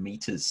 100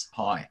 meters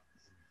high.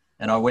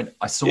 And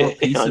I saw a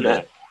piece of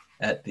it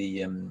at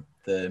the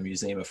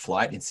Museum of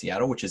Flight in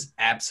Seattle, which is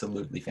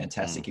absolutely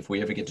fantastic. If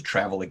we ever get to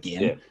travel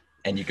again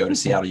and you go to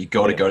Seattle, you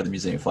got to go to the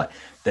Museum of Flight.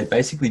 They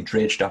basically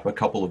dredged up a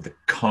couple of the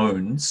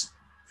cones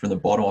from the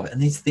bottom of it.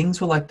 And these things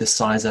were like the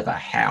size of a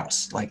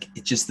house. Like,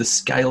 it's just the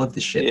scale of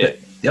the shit. Yeah. But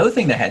the other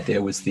thing they had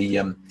there was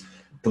the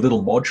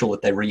little module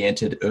that they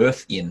re-entered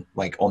Earth in,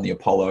 like on the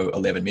Apollo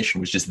 11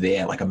 mission, was just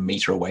there, like a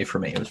meter away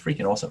from me. It was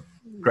freaking awesome.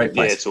 Great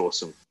place. Yeah, it's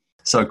awesome.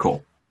 So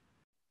cool.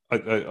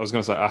 I was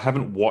going to say, I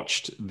haven't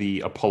watched the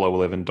Apollo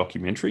 11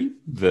 documentary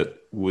that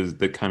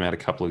came out a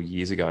couple of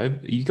years ago.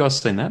 You guys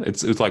seen that?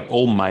 It's like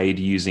all made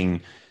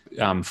using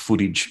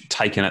footage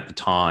taken at the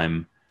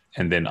time,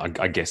 and then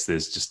I guess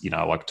there's just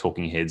like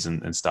talking heads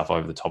and stuff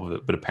over the top of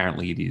it. But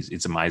apparently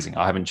it's amazing.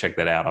 I haven't checked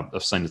that out.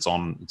 I've seen it's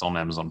on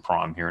Amazon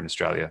Prime here in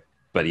Australia.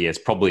 But yeah, it's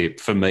probably,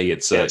 for me, I'm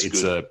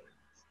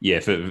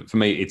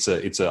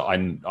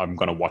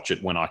going to watch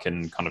it when I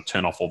can kind of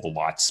turn off all the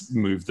lights,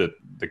 move the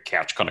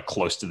couch kind of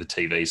close to the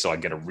TV so I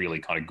get a really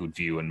kind of good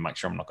view and make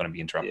sure I'm not going to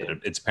be interrupted. Yeah.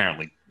 It's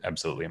apparently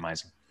absolutely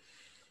amazing.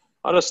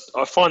 I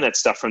find that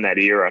stuff from that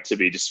era to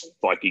be just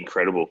like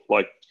incredible.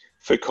 Like,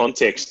 for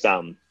context,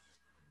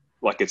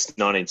 like it's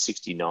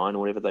 1969 or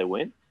whatever they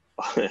went.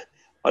 I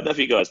don't know if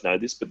you guys know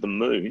this, but the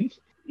moon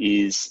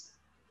is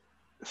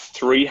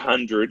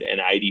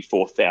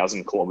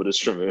 384,000 kilometers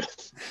from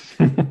Earth.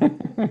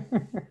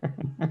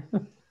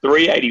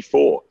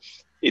 384.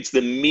 It's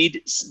the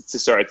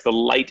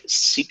late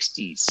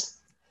 60s.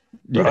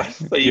 Right?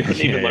 So you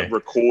couldn't even like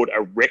record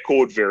a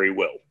record very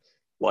well.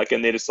 Like,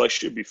 and they're just like,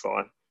 should be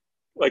fine.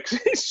 Like,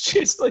 it's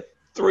just like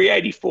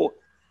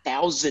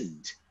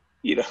 384,000.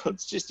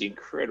 It's just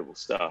incredible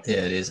stuff. Yeah,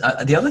 it is.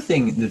 The other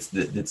thing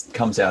that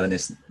comes out in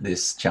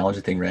this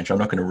Challenger thing, Ranch, I'm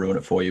not going to ruin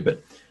it for you,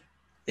 but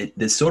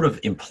there's sort of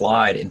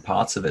implied in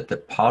parts of it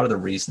that part of the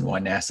reason why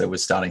NASA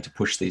was starting to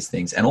push these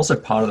things, and also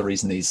part of the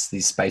reason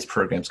these space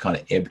programs kind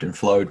of ebbed and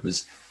flowed,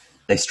 was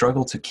they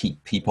struggled to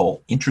keep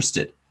people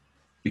interested.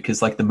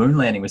 Because like the moon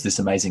landing was this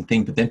amazing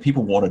thing, but then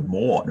people wanted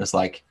more. And it was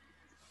like,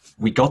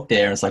 we got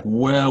there and it's like,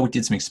 well, we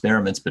did some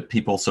experiments, but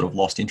people sort of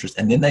lost interest.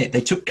 And then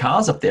they took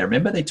cars up there.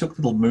 Remember, they took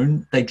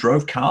they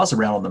drove cars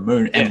around on the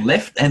moon and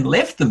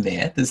left them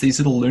there. There's these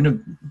little lunar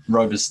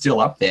rovers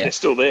still up there. They're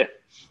still there.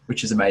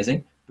 Which is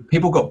amazing.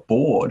 People got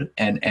bored,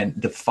 and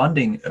the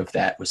funding of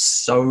that was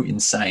so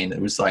insane. It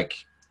was like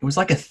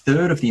a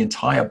third of the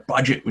entire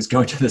budget was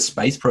going to the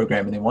space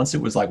program. And then once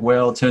it was like,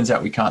 well, it turns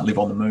out we can't live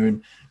on the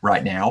moon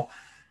right now,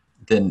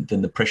 then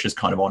the pressure's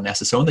kind of on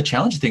NASA. So on the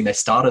Challenger thing, they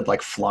started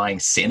like flying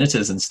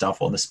senators and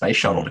stuff on the space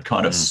shuttle to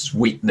kind of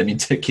sweeten them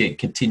into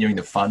continuing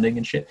the funding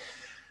and shit.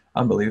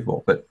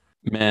 Unbelievable. But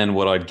man,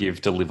 what I'd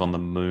give to live on the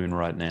moon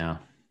right now.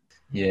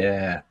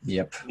 Yeah,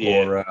 yep.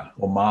 Yeah.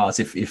 Or Mars.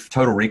 If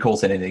Total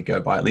Recall's anything to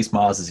go by, at least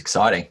Mars is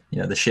exciting.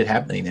 The shit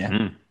happening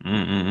there.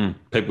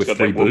 People with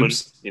three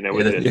boobs.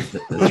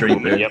 The three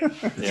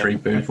boobs. Three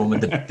boobs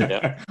woman.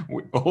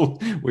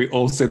 We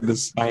all said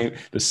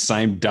the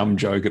same dumb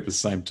joke at the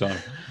same time.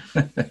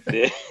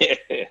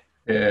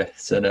 Yeah.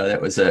 So no, that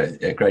was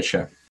a great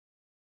show.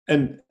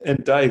 And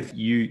Dave,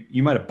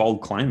 you made a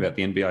bold claim about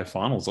the NBA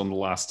Finals on the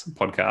last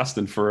podcast,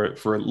 and for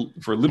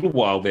a little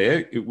while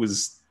there, it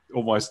was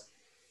almost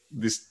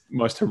this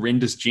most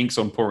horrendous jinx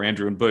on poor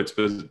Andrew and Boots,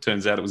 but it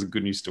turns out it was a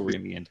good news story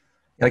in the end.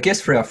 I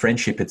guess for our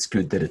friendship, it's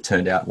good that it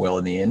turned out well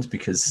in the end,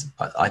 because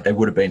they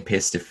would have been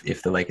pissed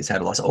if the Lakers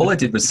had lost. All I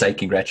did was say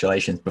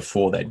congratulations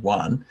before they'd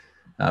won.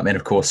 And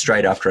of course,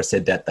 straight after I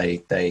said that,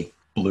 they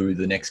blew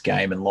the next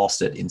game and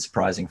lost it in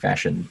surprising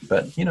fashion.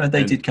 But,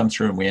 they did come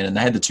through and win, and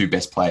they had the two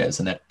best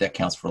players, and that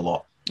counts for a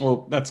lot.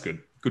 Well, that's good.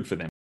 Good for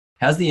them.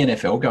 How's the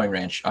NFL going,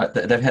 Ranch?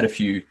 They've had a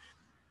few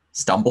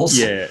stumbles.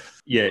 Yeah.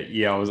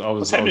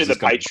 What's happening to the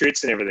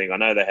Patriots and everything? I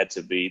know they had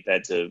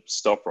to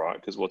stop, right?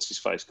 Because what's his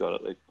face got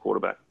at the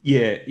quarterback?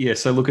 Yeah.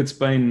 So look, it's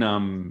been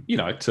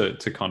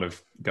to kind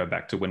of go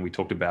back to when we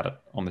talked about it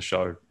on the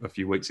show a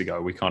few weeks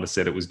ago. We kind of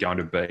said it was going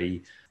to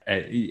be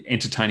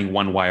entertaining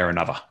one way or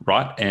another,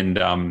 right? And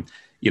the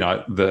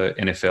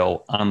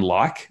NFL,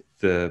 unlike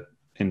the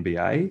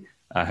NBA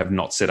have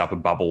not set up a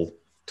bubble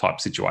type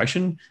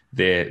situation.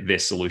 Their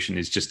solution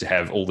is just to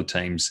have all the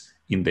teams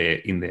in their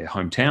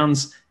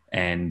hometowns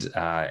and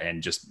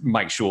just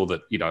make sure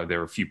that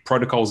there are a few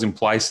protocols in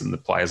place and the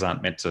players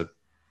aren't meant to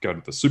go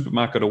to the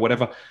supermarket or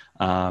whatever.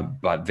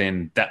 But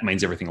then that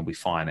means everything will be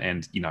fine.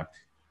 And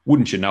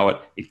wouldn't you know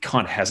it, it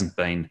kind of hasn't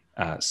been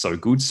so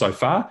good so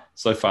far.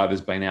 So far,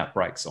 there's been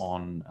outbreaks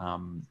on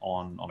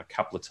a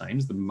couple of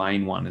teams. The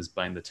main one has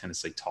been the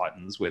Tennessee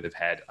Titans, where they've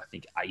had, I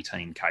think,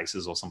 18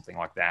 cases or something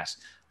like that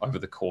over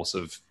the course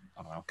of,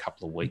 I don't know, a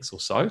couple of weeks or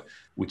so,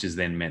 which has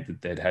then meant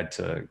that they'd had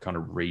to kind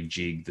of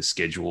rejig the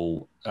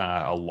schedule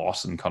a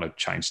lot and kind of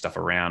change stuff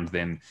around.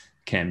 Then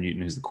Cam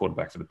Newton, who's the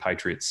quarterback for the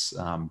Patriots,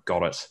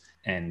 got it.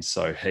 And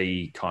so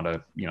he kind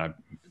of,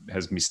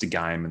 has missed a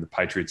game, and the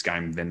Patriots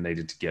game then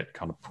needed to get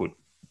kind of put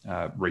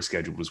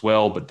rescheduled as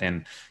well. But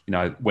then,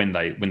 when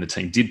the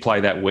team did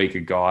play that week, a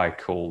guy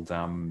called,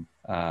 oh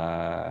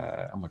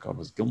my God,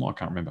 was it Gilmore? I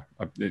can't remember.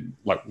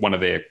 Like one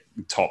of their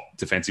top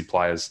defensive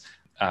players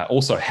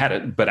also had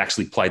it, but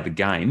actually played the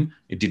game.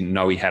 It didn't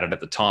know he had it at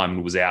the time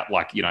and was out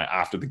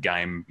after the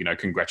game,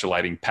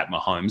 congratulating Pat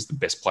Mahomes, the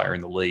best player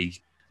in the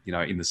league,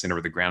 in the center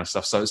of the ground and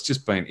stuff. So it's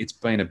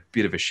been a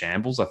bit of a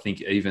shambles. I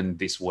think even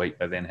this week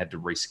they then had to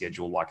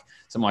reschedule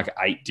something like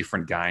 8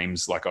 different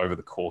games over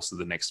the course of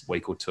the next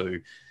week or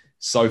two.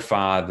 So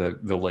far,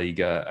 the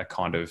league are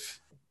kind of,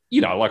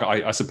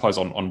 I suppose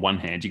on one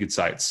hand you could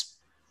say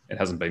it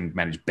hasn't been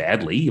managed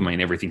badly. I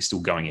mean, everything's still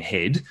going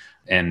ahead,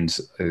 and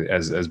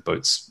as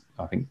Boots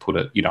I think put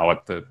it,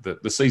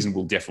 the season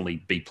will definitely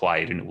be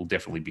played and it will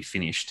definitely be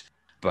finished.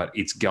 But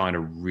it's going to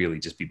really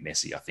just be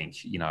messy, I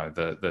think.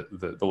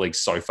 The league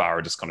so far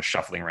are just kind of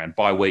shuffling around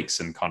bye weeks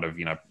and kind of,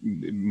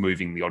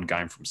 moving the odd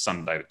game from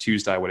Sunday to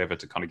Tuesday or whatever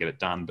to kind of get it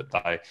done. But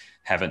they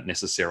haven't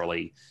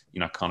necessarily,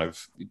 kind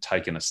of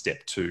taken a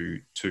step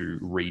to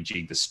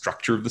rejig the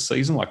structure of the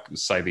season, like,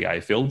 say, the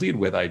AFL did,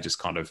 where they just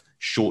kind of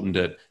shortened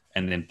it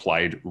and then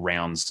played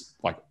rounds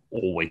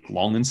all week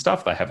long and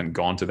stuff. They haven't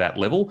gone to that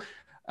level.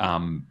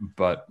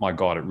 But my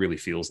God, it really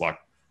feels like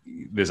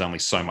there's only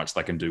so much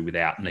they can do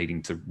without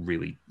needing to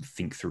really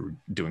think through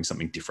doing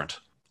something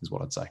different, is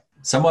what I'd say.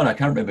 Someone, I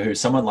can't remember who,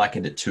 someone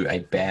likened it to a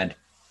bad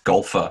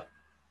golfer.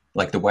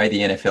 Like the way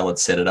the NFL had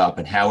set it up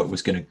and how it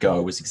was going to go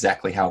was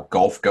exactly how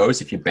golf goes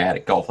if you're bad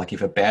at golf. Like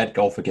if a bad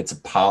golfer gets a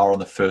par on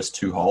the first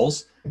 2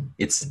 holes,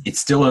 it's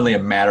still only a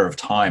matter of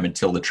time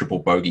until the triple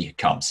bogey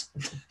comes.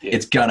 Yeah.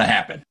 It's going to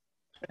happen.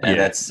 And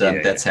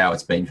that's how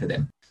it's been for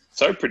them.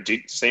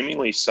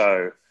 Seemingly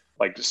so,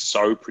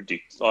 so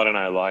predictable. I don't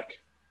know,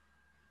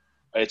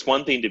 it's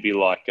one thing to be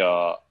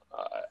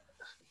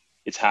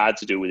it's hard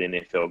to do with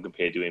NFL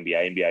compared to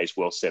NBA. NBA is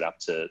well set up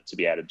to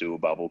be able to do a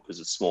bubble because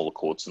it's smaller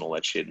courts and all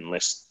that shit and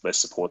less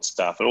support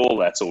staff and all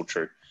that's all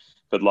true.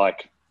 But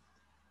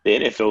the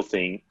NFL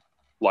thing,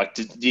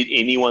 did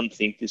anyone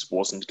think this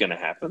wasn't going to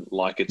happen?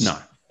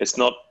 It's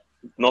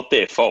not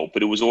their fault,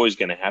 but it was always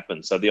going to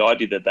happen. So the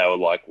idea that they were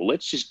well,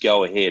 let's just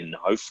go ahead and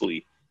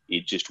hopefully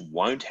it just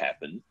won't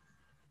happen.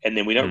 And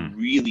then we don't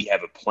really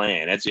have a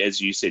plan. As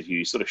you said,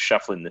 Hugh, sort of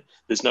shuffling.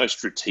 There's no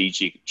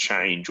strategic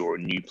change or a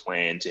new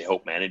plan to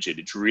help manage it.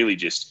 It's really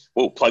just,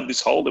 we'll plug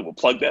this hole, then we'll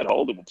plug that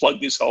hole, then we'll plug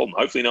this hole, and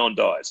hopefully no one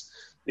dies.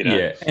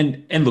 Yeah,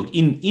 and look,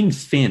 in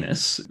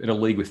fairness, in a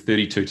league with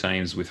 32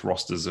 teams with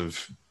rosters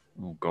of,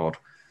 oh God,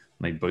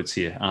 I need Boots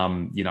here,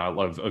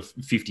 of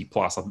 50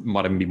 plus, it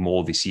might even be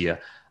more this year.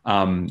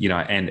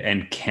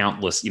 And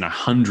countless,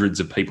 hundreds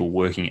of people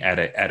working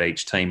at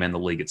each team and the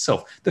league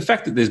itself. The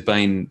fact that there's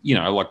been,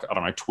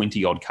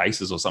 20 odd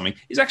cases or something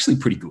is actually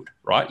pretty good,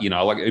 right?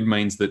 It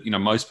means that,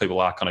 most people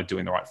are kind of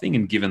doing the right thing.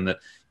 And given that,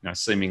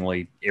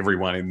 seemingly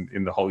everyone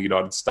in the whole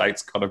United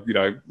States kind of,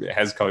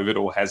 has COVID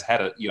or has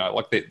had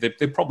it,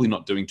 they're probably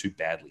not doing too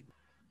badly.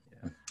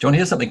 Do you want to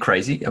hear something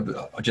crazy?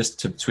 Just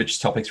to switch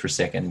topics for a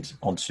second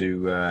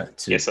onto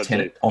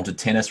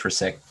tennis for a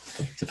sec.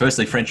 So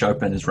firstly, French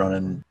Open is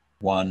running.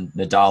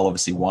 Nadal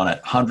obviously won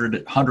it.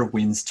 100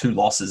 wins, 2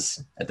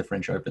 losses at the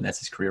French Open. That's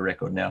his career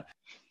record now.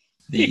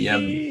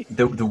 The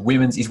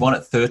women's, he's won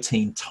it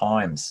 13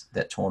 times,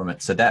 that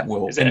tournament. So that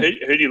will... Who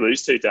do you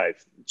lose to, Dave?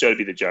 It's got to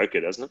be the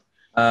Joker, doesn't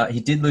it? He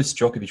did lose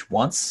to Djokovic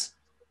once.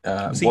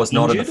 Was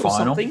not in the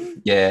final.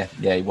 Yeah,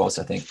 he was,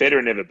 I think.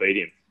 Federer never beat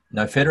him.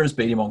 No, Federer's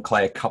beat him on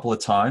clay a couple of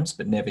times,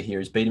 but never here.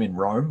 He's beat him in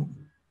Rome,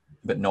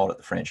 but not at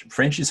the French.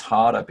 French is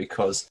harder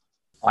because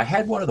I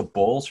had one of the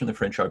balls from the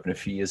French Open a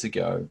few years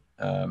ago,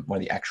 one of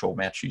the actual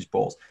match-used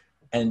balls.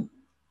 And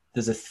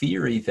there's a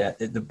theory that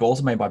the balls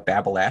are made by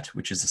Babolat,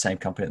 which is the same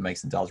company that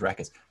makes Nadal's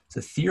rackets.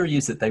 So the theory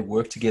is that they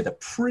work together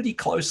pretty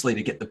closely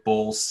to get the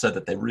balls so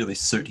that they really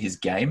suit his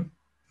game.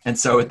 And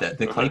so at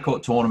the clay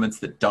court tournaments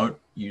that don't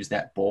use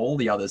that ball,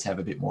 the others have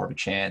a bit more of a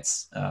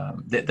chance.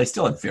 They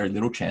still have very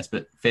little chance,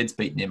 but Fed's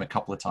beaten him a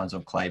couple of times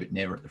on clay, but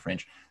never at the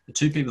French. The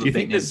 2 people. Do you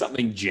think there's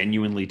something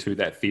genuinely to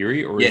that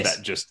theory, or is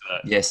that just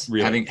yes?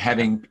 Really?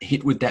 Having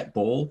hit with that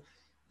ball,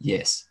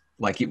 yes.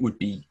 It would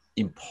be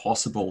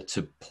impossible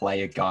to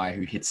play a guy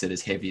who hits it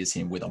as heavy as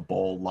him with a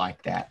ball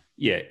like that.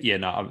 Yeah.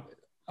 No,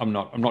 I'm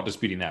not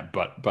disputing that,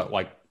 but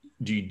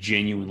do you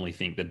genuinely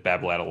think that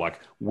Babolat are like,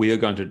 we are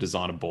going to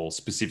design a ball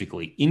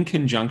specifically in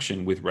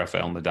conjunction with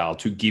Rafael Nadal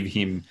to give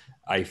him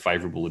a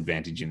favourable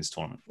advantage in this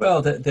tournament?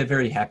 Well, they're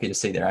very happy to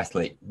see their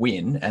athlete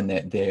win, and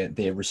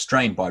they're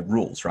restrained by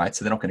rules, right?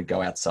 So they're not going to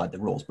go outside the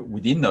rules. But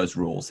within those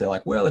rules, they're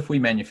like, well, if we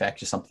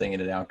manufacture something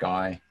and our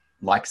guy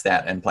likes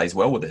that and plays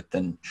well with it,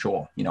 then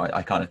sure.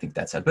 I kind of think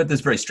that's it. But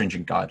there's very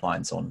stringent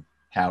guidelines on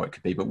how it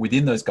could be. But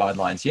within those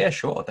guidelines, yeah,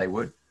 sure, they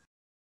would.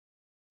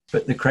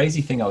 But the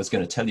crazy thing I was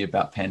going to tell you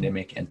about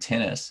pandemic and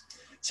tennis,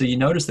 so you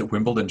notice that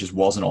Wimbledon just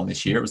wasn't on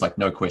this year. It was like,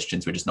 no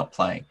questions, we're just not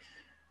playing.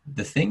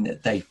 The thing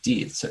that they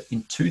did, so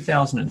in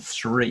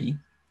 2003,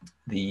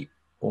 the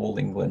All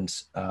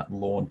England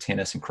Lawn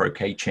Tennis and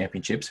Croquet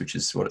Championships, which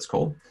is what it's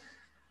called,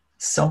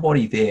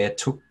 somebody there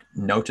took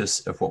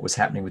notice of what was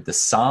happening with the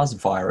SARS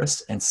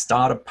virus and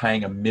started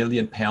paying £1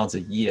 million a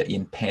year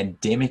in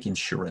pandemic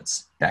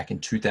insurance back in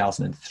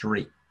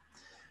 2003.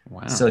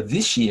 Wow. So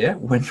this year,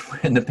 when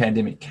the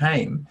pandemic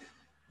came,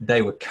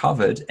 they were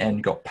covered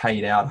and got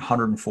paid out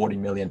 £140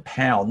 million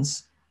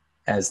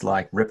as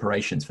like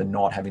reparations for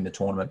not having the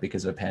tournament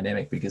because of a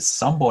pandemic, because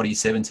somebody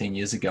 17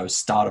 years ago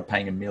started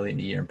paying $1 million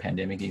a year in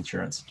pandemic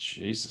insurance.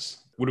 Jesus.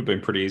 Would have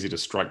been pretty easy to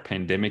strike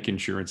pandemic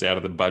insurance out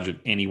of the budget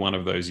any one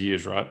of those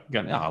years, right?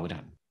 Going, we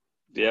don't.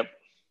 Yep.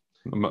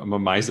 I'm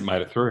amazed it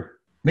made it through.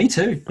 Me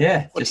too,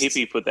 yeah. What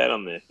hippie put that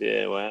on there?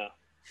 Yeah, wow.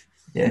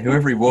 Yeah,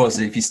 whoever he was,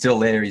 if he's still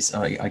there,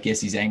 I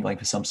guess he's angling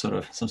for some sort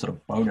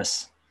of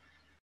bonus.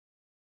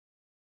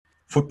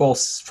 Football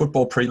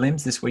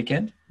prelims this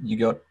weekend. You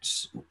got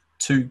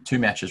two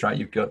matches, right?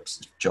 You've got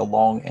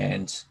Geelong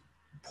and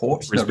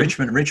Port.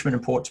 Brisbane. No, Richmond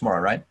and Port tomorrow,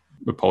 right?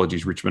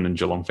 Apologies, Richmond and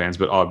Geelong fans,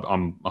 but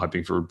I'm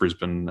hoping for a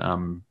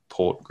Brisbane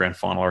Port grand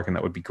final. I reckon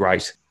that would be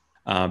great.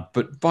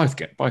 But both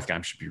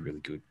games should be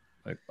really good.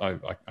 I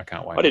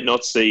can't wait. I did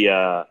not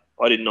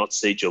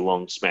see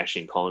Geelong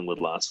smashing Collingwood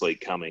last week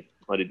coming.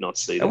 I did not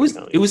see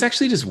that. It was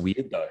actually just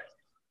weird though.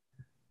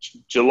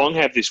 Geelong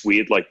have this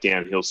weird like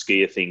downhill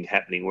skier thing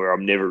happening where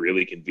I'm never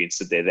really convinced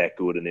that they're that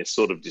good, and they're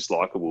sort of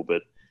dislikable,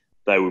 but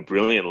they were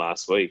brilliant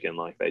last week, and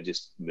like they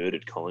just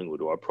murdered Collingwood,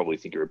 who I probably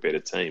think are a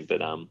better team,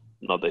 but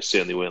they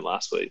certainly weren't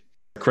last week.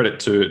 Credit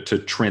to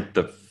Trent,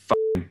 the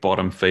fucking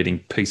bottom-feeding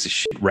piece of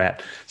shit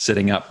rat,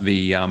 setting up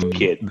the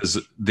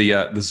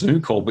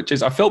Zoom call. But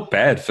geez, I felt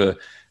bad for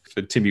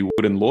Timmy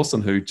Wood and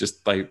Lawson, who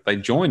just they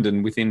joined,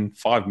 and within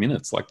 5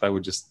 minutes, like they were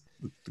just,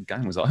 the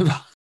game was over.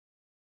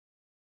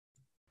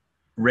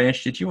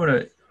 Ranch, did you want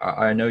to?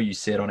 I know you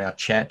said on our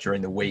chat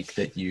during the week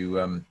that you,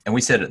 and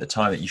we said at the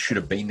time that you should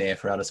have been there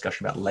for our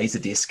discussion about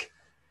Laserdisc. Do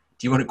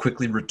you want to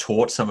quickly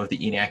retort some of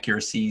the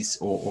inaccuracies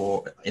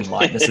or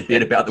enlighten us a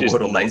bit about the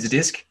world of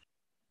Laserdisc?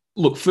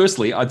 Look,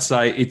 firstly, I'd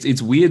say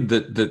it's weird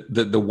that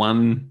the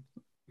one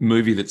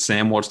movie that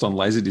Sam watched on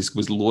Laserdisc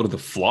was Lord of the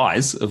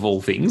Flies, of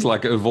all things.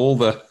 Like of all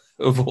the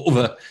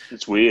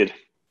it's weird.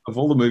 Of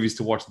all the movies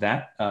to watch,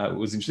 that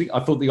was interesting. I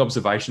thought the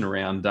observation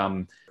around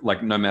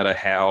like no matter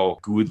how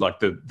good like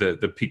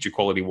the picture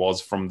quality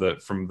was from the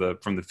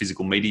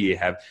physical media you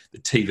have, the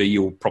TV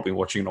you're probably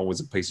watching on was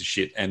a piece of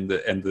shit, and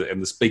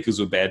the speakers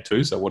were bad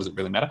too. So what does it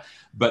really matter?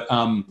 But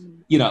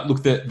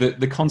look,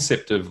 the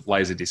concept of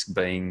Laserdisc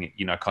being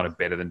kind of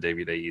better than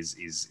DVD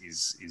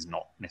is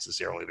not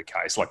necessarily the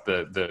case. Like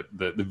the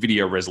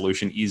video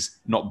resolution is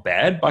not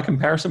bad by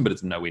comparison, but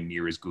it's nowhere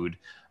near as good.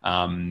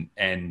 And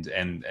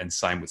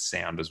same with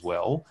sound as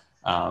well.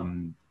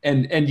 And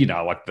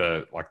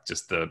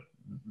the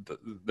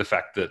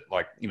fact that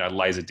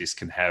Laserdisc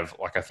can have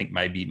like, I think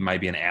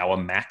maybe an hour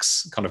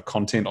max kind of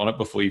content on it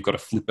before you've got to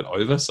flip it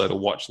over. So to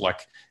watch a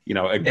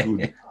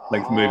good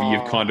length movie,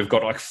 you've kind of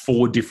got like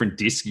 4 different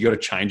discs. You got to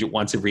change it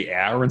once every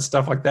hour and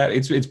stuff like that.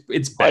 It's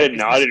bad. I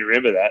didn't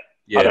remember that.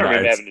 Yeah, I don't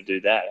remember having to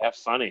do that. How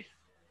funny.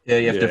 Yeah,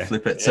 you have to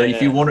flip it. So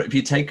if you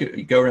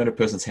go around a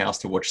person's house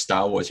to watch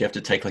Star Wars, you have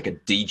to take like a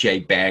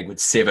DJ bag with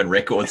 7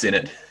 records in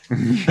it.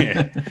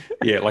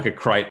 yeah, like a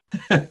crate.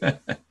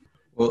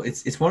 Well,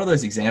 it's one of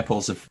those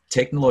examples of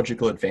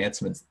technological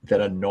advancements that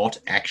are not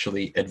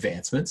actually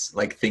advancements,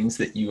 like things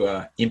that you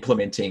are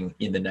implementing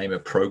in the name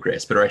of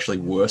progress, but are actually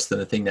worse than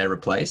the thing they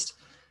replaced.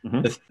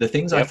 Mm-hmm. The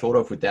things I thought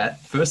of with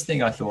that, first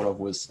thing I thought of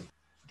was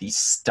the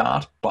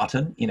start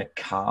button in a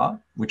car,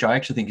 which I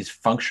actually think is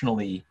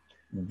functionally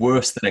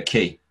worse than a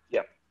key.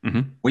 Yep.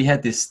 Mm-hmm. We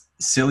had this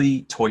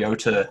silly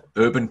Toyota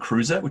Urban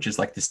Cruiser, which is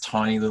like this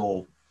tiny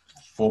little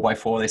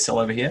 4x4 they sell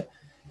over here.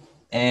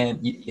 And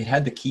it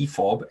had the key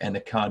fob, and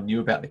the car knew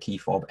about the key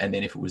fob. And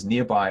then if it was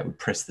nearby, it would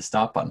press the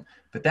start button.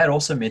 But that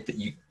also meant that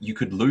you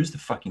could lose the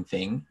fucking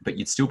thing, but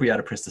you'd still be able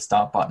to press the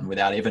start button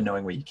without ever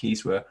knowing where your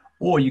keys were.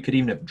 Or you could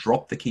even have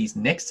dropped the keys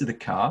next to the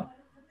car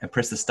and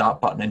press the start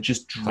button and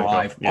just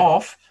drive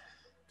off.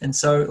 And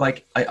so,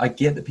 like, I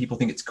get that people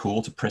think it's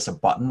cool to press a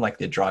button like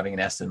they're driving an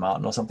Aston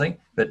Martin or something,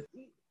 but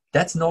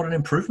that's not an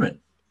improvement.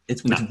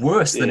 It's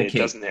worse than a key.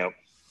 It doesn't help.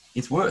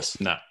 It's worse.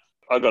 No.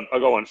 I got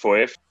one for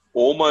you.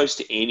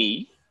 Almost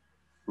any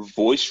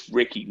voice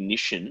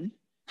recognition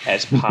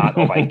as part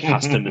of a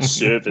customer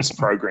service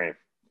program.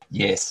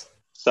 Yes.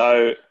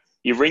 So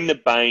you ring the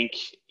bank,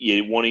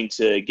 you're wanting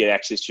to get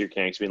access to your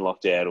account, it's been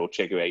locked out, or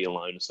check out your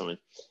loan or something,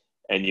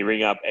 and you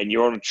ring up and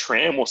you're on a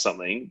tram or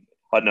something.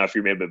 I don't know if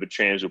you remember, but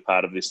trams were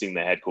part of this thing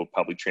they had called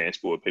public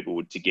transport, where people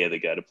would together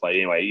go to play.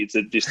 Anyway, it's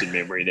a distant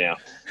memory now.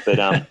 But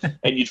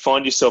and you'd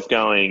find yourself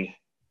going,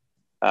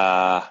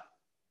 home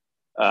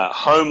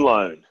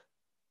loan,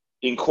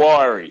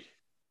 inquiry,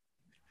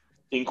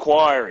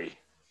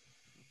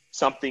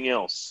 something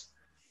else,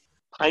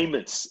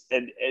 payments,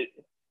 and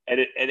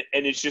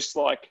it's just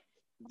like,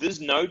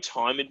 there's no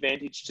time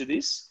advantage to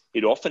this.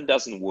 It often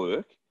doesn't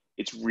work.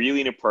 It's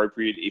really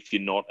inappropriate if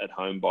you're not at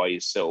home by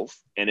yourself,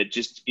 and it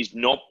just is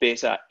not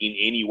better in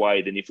any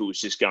way than if it was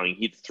just going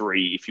hit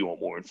 3 if you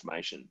want more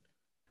information.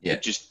 Yeah,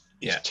 it's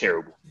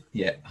terrible.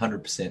 Yeah,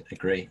 100%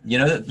 agree. You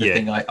know, the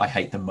thing I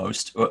hate the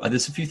most,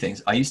 there's a few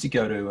things. I used to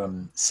go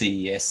to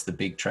CES, the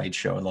big trade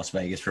show in Las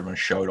Vegas, where everyone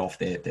showed off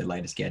their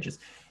latest gadgets.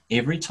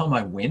 Every time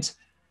I went,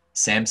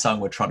 Samsung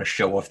were trying to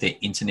show off their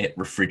internet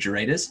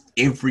refrigerators.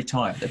 Every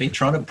time. They've been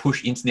trying to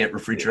push internet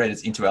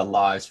refrigerators into our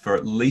lives for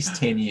at least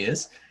 10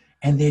 years,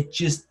 and they're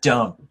just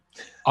dumb.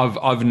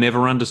 I've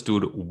never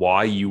understood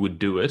why you would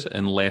do it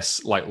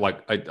unless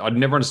I'd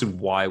never understood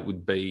why it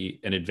would be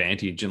an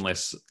advantage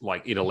unless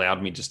like it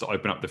allowed me just to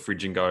open up the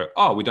fridge and go,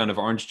 oh, we don't have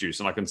orange juice,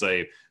 and I can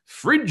say,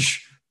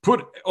 fridge,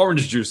 put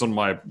orange juice on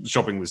my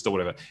shopping list or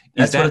whatever.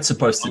 That's what it's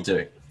supposed to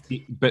do.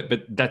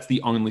 But that's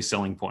the only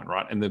selling point,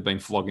 right? And they've been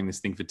flogging this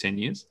thing for 10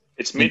 years.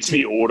 It's meant to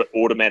be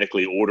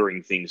automatically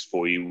ordering things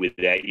for you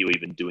without you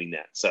even doing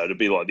that. So it'd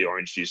be like the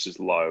orange juice is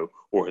low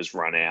or has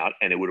run out,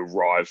 and it would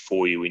arrive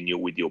for you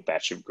with your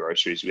batch of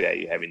groceries without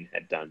you having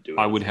had done doing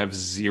it. I would have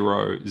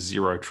zero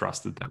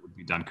trust that would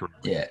be done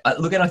correctly. Yeah.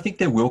 Look, and I think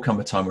there will come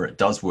a time where it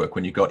does work,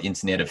 when you've got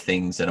Internet of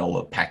Things and all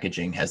the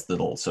packaging has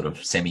little sort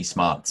of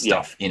semi-smart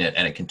stuff in it,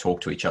 and it can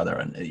talk to each other.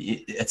 And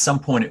at some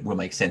point it will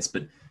make sense.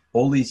 But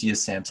all these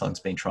years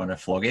Samsung's been trying to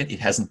flog it. It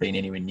hasn't been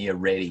anywhere near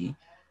ready.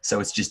 So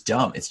it's just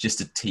dumb. It's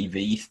just a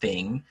TV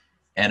thing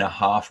and a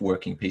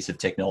half-working piece of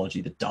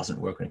technology that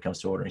doesn't work when it comes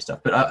to ordering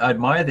stuff. But I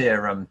admire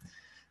their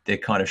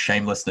kind of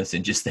shamelessness,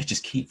 and they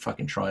just keep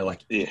fucking trying.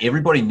 Like,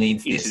 everybody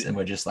needs this, and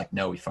we're just like,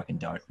 no, we fucking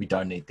don't. We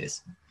don't need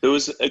this. There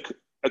was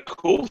a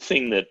cool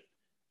thing that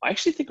I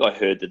actually think I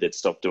heard that they'd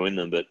stopped doing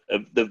them, but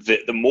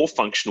the more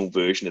functional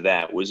version of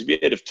that was, if you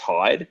heard of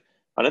Tide.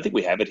 I don't think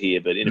we have it here,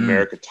 but in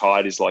America,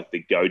 Tide is like the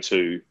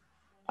go-to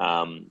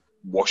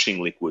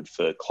washing liquid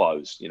for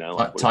clothes, you know,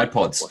 like Tide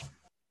Pods.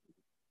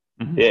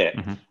 Mm-hmm. Yeah.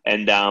 Mm-hmm.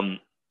 And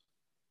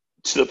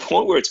to the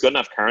point where it's got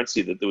enough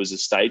currency that there was a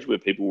stage where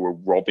people were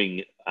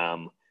robbing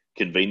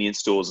convenience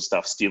stores and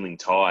stuff, stealing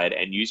Tide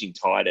and using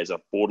Tide as a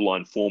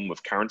borderline form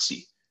of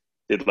currency.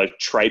 They'd like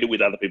trade it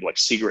with other people, like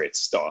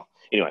cigarettes style.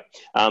 Anyway,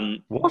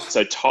 what?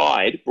 So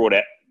Tide brought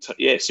out,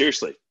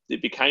 seriously,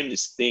 it became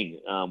this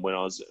thing when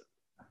I was.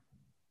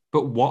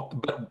 But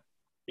what? But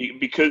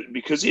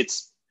because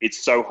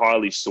it's so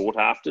highly sought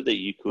after that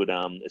you could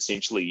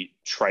essentially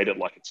trade it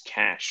like it's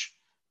cash.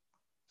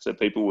 So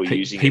people were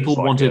using people it as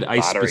like wanted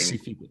a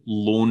specific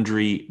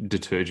laundry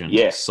detergent.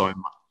 Yeah. So much.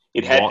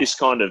 It had this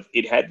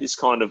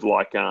kind of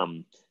like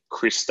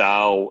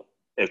Cristal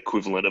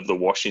equivalent of the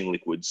washing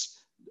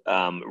liquids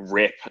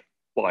rep,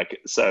 like,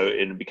 so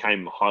it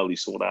became highly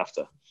sought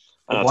after.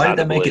 Why did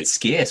they make it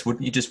scarce?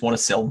 Wouldn't you just want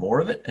to sell more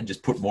of it and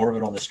just put more of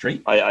it on the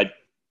street? I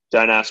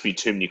don't ask me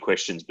too many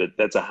questions, but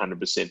that's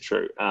 100%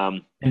 true.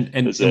 And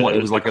it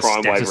was like a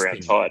crime status wave thing.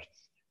 outside.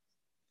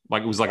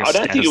 Like it was like a I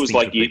don't think it was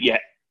like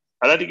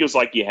I don't think it was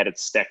like you had it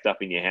stacked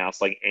up in your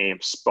house like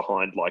amps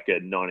behind like a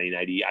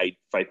 1988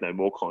 Faith No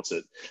More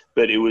concert,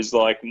 but it was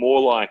like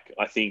more like,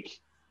 I think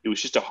it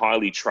was just a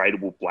highly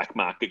tradable black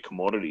market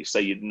commodity. So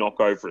you'd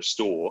knock over a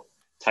store,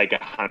 take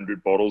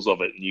 100 bottles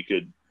of it, and you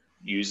could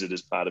use it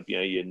as part of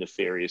your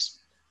nefarious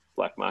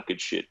black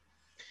market shit.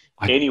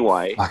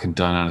 Anyway, I don't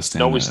understand.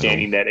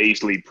 Notwithstanding that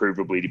easily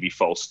provably to be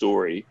false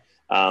story,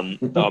 I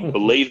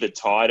believe that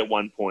Tide at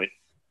one point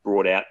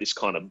brought out this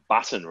kind of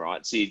button,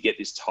 right? So you'd get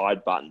this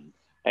Tide button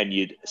and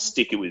you'd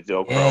stick it with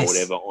Velcro or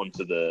whatever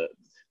onto the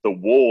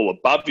wall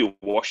above your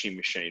washing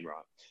machine,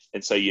 right?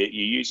 And so you're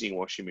using a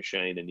washing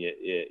machine and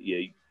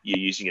you're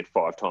using it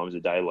 5 times a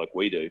day like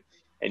we do,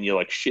 and you're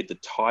like, shit, the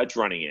Tide's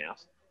running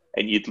out,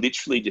 and you'd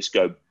literally just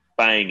go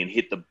bang and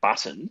hit the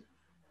button.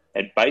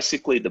 And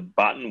basically the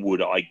button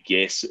would, I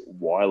guess,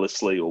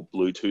 wirelessly or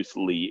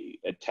Bluetoothly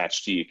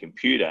attach to your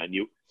computer and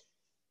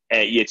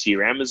to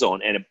your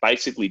Amazon. And it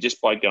basically,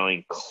 just by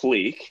going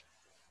click,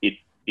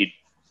 it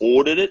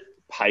ordered it,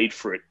 paid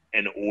for it,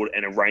 and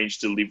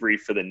arranged delivery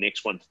for the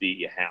next one to be at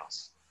your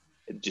house.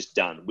 And just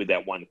done with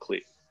that one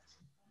click.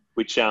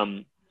 Which,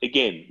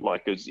 again,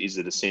 like, is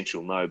it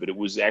essential? No, but it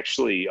was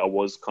actually, I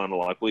was kind of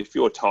like, well, if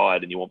you're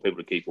tired and you want people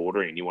to keep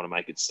ordering and you want to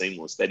make it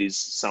seamless, that is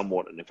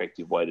somewhat an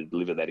effective way to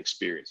deliver that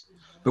experience.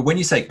 But when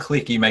you say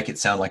click, you make it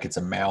sound like it's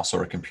a mouse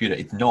or a computer.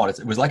 It's not.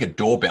 It was like a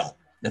doorbell.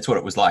 That's what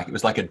it was like. It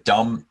was like a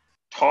dumb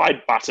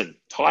Tide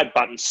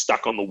button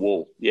stuck on the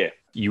wall. Yeah.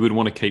 You would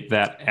want to keep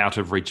that out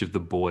of reach of the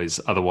boys.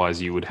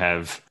 Otherwise you would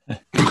have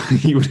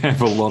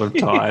a lot of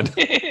Tide.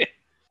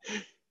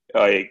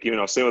 Oh yeah,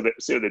 I'll see what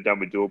they've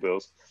done with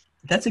doorbells.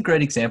 That's a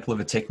great example of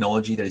a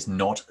technology that is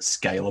not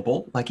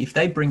scalable. Like if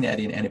they bring that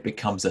in and it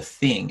becomes a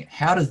thing,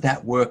 how does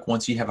that work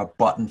once you have a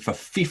button for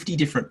 50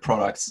 different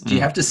products? Do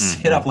you have to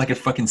set up like a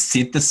fucking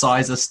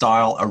synthesizer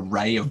style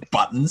array of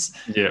buttons?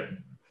 Yeah.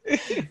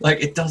 Like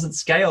it doesn't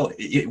scale.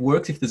 It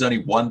works if there's only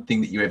one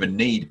thing that you ever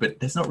need, but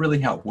that's not really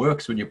how it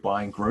works when you're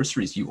buying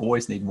groceries. You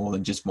always need more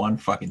than just one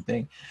fucking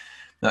thing.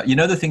 Now, you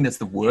know the thing that's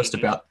the worst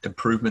about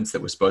improvements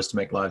that were supposed to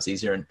make lives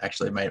easier and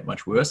actually made it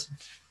much worse?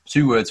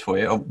 2 words for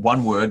you.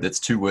 One word that's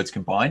 2 words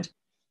combined.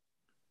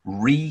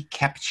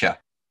 Recapture.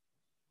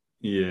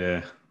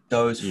 Yeah.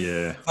 Those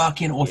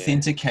fucking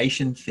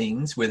authentication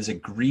things where there's a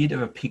grid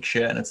of a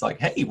picture and it's like,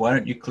 hey, why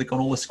don't you click on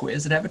all the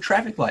squares that have a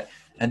traffic light?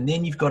 And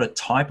then you've got to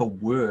type a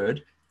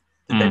word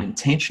that they've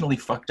intentionally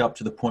fucked up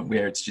to the point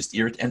where it's just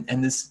irritating.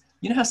 And there's,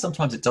 you know how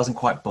sometimes it doesn't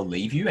quite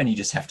believe you and you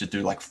just have to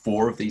do like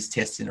 4 of these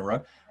tests in a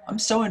row? I'm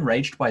so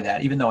enraged by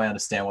that, even though I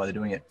understand why they're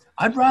doing it.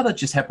 I'd rather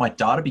just have my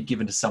data be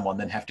given to someone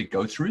than have to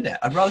go through that.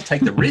 I'd rather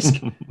take the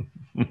risk.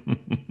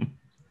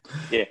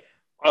 Yeah,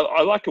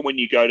 I like it when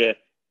you go to.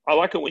 I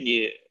like it when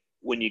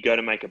you go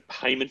to make a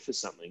payment for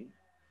something.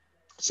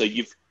 So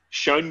you've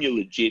shown you're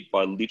legit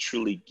by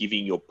literally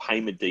giving your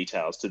payment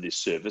details to this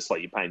service,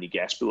 like you're paying your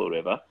gas bill or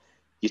whatever.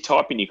 You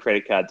type in your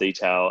credit card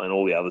detail and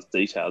all the other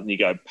details, and you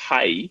go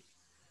pay.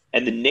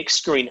 And the next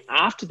screen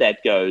after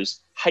that goes,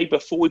 hey,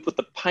 before we put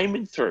the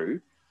payment through,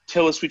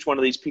 tell us which one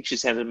of these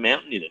pictures has a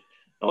mountain in it.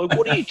 I'm like,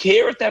 what do you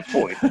care at that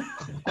point?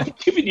 I'm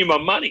giving you my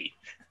money.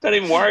 Don't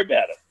even worry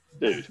about it,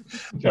 dude.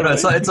 You know,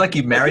 it's like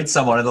you married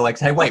someone and they're like,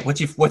 hey, wait, what's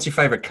your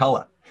favorite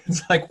color?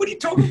 It's like, what are you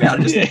talking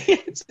about?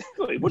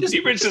 Exactly. What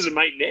difference does it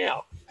make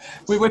now?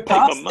 We're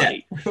past that.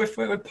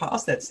 We're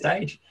past that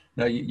stage.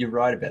 No, you're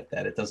right about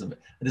that. It doesn't.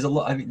 There's a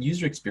lot. I mean,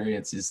 user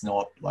experience is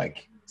not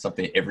like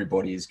something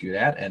everybody is good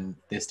at, and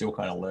they're still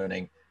kind of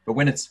learning. But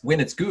when it's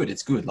good,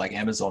 it's good. Like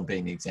Amazon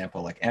being the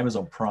example, like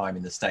Amazon Prime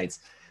in the States,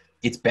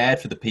 it's bad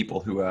for the people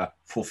who are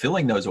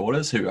fulfilling those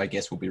orders, who I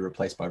guess will be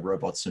replaced by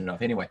robots soon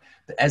enough anyway.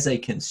 But as a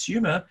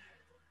consumer,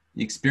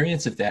 the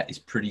experience of that is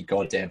pretty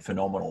goddamn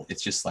phenomenal.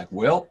 It's just like,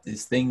 well,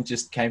 this thing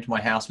just came to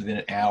my house within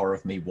an hour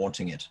of me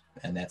wanting it.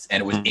 And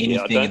it was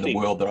anything in the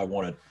world that I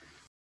wanted.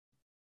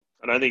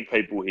 I don't think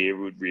people here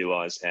would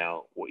realize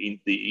how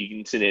the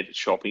internet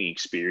shopping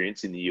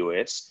experience in the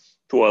US,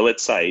 well,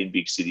 let's say in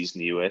big cities in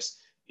the US,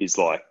 is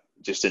like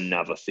just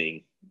another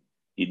thing.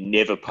 You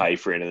never pay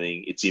for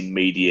anything. It's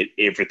immediate.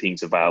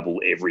 Everything's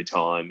available every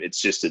time.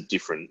 It's just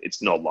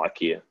it's not like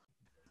here.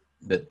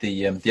 But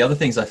the other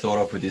things I thought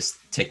of with this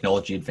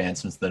technology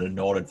advancements that are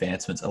not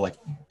advancements are like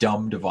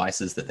dumb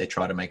devices that they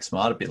try to make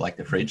smart, a bit like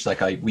the fridge.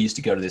 Like we used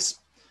to go to this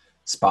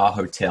spa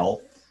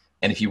hotel,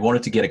 and if you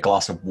wanted to get a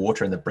glass of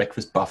water in the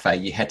breakfast buffet,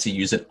 you had to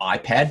use an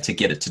iPad to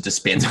get it to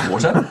dispense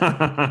water.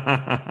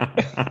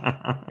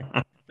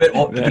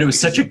 But it was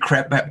such a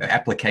crap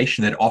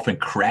application that it often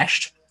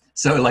crashed.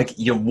 So like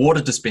your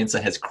water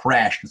dispenser has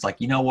crashed. It's like,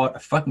 you know what? A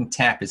fucking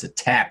tap is a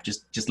tap.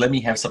 Just let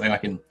me have something I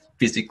can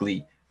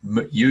physically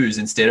use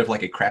instead of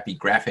like a crappy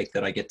graphic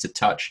that I get to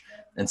touch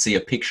and see a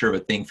picture of a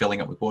thing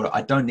filling up with water.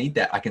 I don't need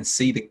that. I can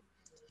see it.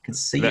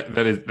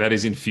 That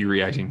is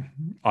infuriating.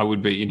 I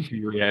would be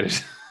infuriated.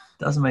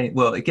 Doesn't mean,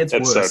 well, it gets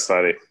worse. That's so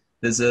funny.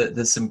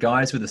 There's some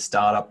guys with a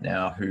startup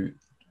now who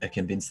are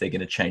convinced they're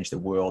going to change the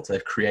world.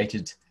 They've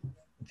created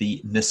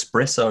the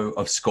Nespresso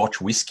of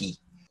Scotch whiskey.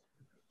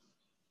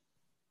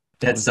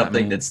 That's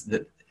something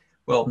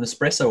well,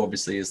 Nespresso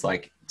obviously is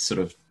like sort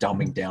of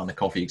dumbing down the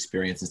coffee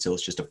experience until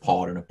it's just a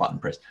pod and a button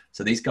press.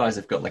 So these guys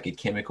have got like a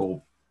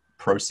chemical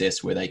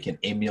process where they can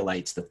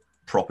emulate the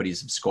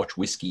properties of Scotch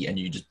whiskey, and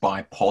you just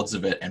buy pods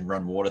of it and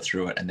run water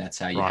through it, and that's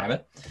how you have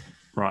it.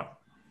 Right.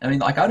 I mean,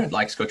 like I don't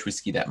like Scotch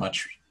whiskey that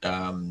much.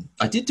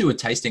 I did do a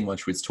tasting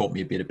once which taught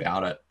me a bit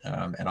about it,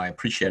 and I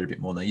appreciate it a bit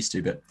more than I used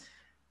to, but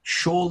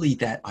surely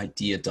that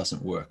idea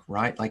doesn't work,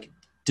 right? Like,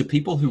 do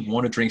people who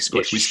want to drink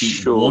Scotch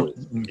whiskey want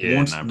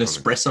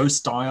Nespresso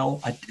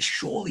style?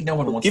 Surely no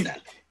one wants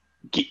that.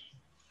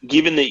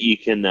 Given that you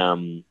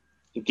can,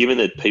 given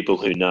that people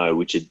who know,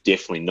 which are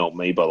definitely not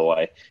me, by the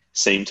way,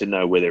 seem to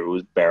know whether it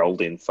was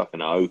barreled in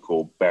fucking oak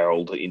or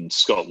barreled in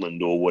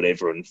Scotland or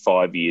whatever in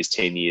 5 years,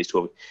 10 years,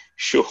 12.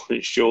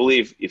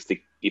 Surely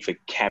if a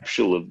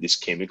capsule of this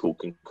chemical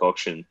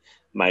concoction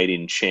made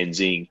in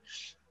Shenzhen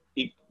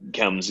it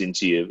comes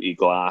into your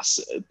glass,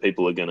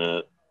 people are going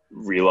to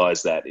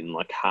realize that in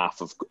like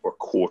half of or a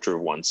quarter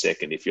of 1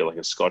 second if you're like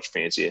a Scotch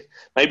fancier.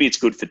 Maybe it's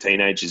good for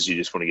teenagers who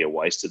just want to get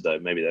wasted though.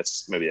 Maybe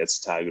that's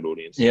the target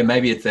audience. Yeah,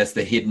 maybe that's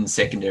the hidden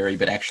secondary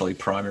but actually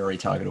primary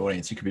target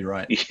audience. You could be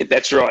right. Yeah,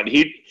 that's right.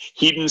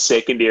 Hidden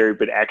secondary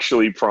but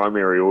actually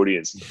primary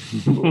audience.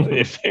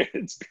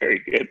 It's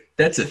very good.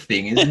 That's a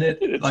thing, isn't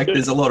it? Like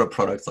there's a lot of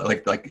products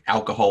like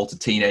alcohol to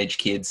teenage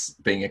kids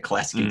being a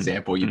classic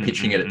example. You're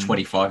pitching it at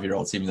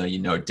 25-year-olds even though you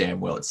know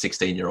damn well it's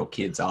 16-year-old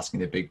kids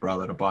asking their big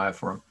brother to buy it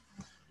for them.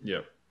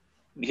 Yeah.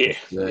 Yeah,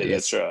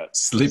 that's right.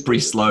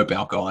 Slippery slope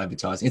alcohol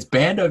advertising. It's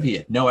banned over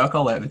here. No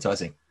alcohol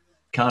advertising.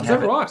 Can't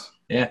have it. Is that right?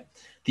 Yeah.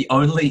 The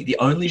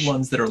only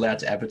ones that are allowed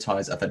to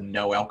advertise are the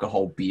no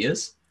alcohol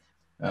beers.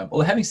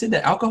 Although having said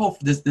that, alcohol,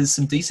 there's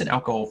some decent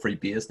alcohol-free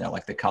beers now,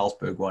 like the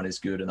Carlsberg one is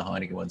good and the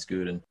Heineken one's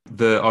good. And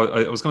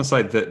I was going to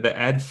say the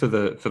ad for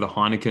the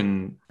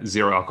Heineken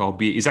zero alcohol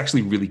beer is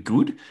actually really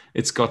good.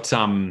 It's got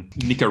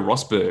Nico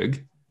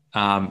Rosberg,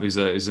 who's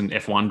an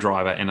F1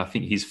 driver, and I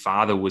think his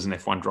father was an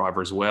F1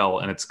 driver as well.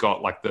 And it's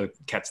got like the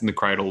Cats in the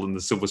Cradle and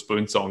the Silver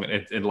Spoon song,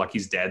 and like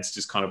his dad's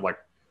just kind of like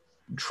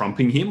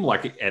trumping him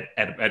like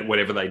at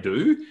whatever they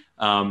do.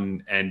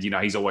 And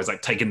he's always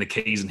like taking the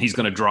keys and he's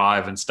going to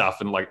drive and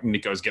stuff, and like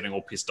Nico's getting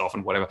all pissed off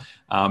and whatever.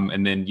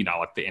 And then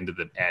like the end of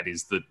the ad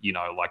is that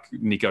like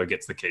Nico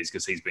gets the keys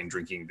because he's been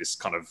drinking this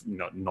kind of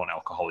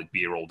non-alcoholic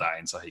beer all day,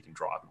 and so he can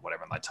drive and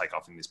whatever. And they take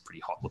off in this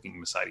pretty hot looking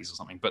Mercedes or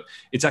something. But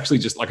it's actually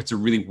just like it's a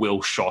really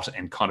well shot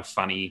and kind of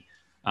funny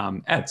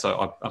ad.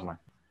 So I don't know.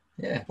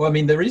 Yeah. Well, I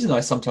mean, the reason I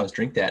sometimes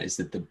drink that is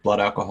that the blood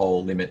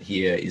alcohol limit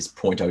here is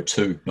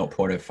 0.02, not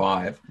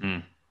 0.05.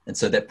 Mm. And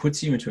so that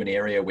puts you into an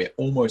area where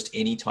almost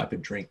any type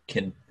of drink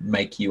can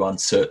make you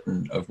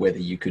uncertain of whether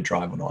you could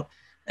drive or not.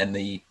 And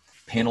the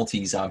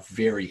penalties are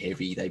very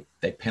heavy.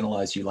 They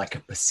penalize you like a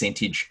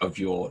percentage of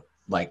your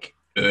like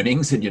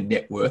earnings and your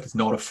net worth. It's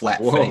not a flat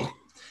fee.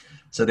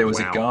 So there was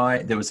a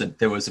guy, there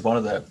was one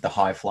of the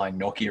high-flying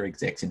Nokia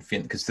execs in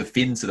Finland, because the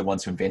Finns are the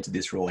ones who invented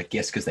this rule, I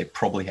guess, because they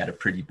probably had a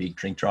pretty big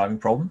drink driving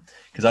problem.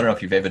 Because I don't know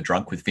if you've ever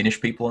drunk with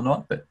Finnish people or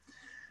not, but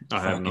I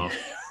have not.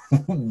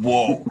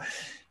 Whoa.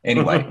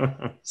 Anyway,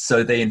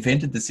 so they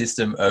invented the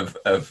system of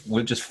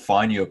we'll just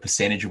fine you a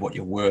percentage of what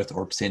you're worth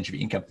or a percentage of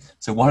your income.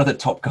 So one of the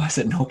top guys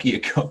at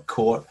Nokia got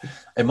caught.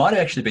 It might have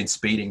actually been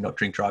speeding, not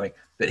drink driving,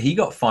 but he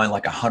got fined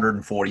like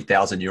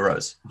 140,000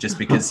 euros just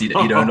because he'd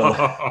earned a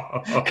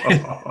lot.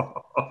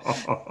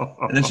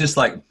 And it's just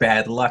like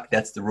bad luck.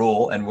 That's the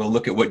rule. And we'll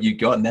look at what you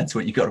got, and that's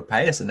what you got to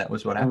pay us. And that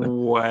was what happened.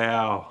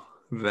 Wow.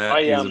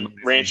 That is amazing.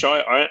 Ranch,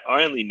 I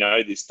only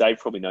know this. Dave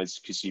probably knows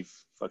because you've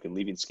fucking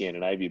live in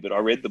Scandinavia, but I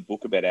read the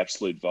book about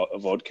Absolute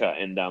Vodka,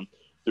 and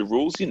the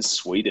rules in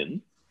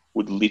Sweden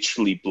would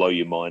literally blow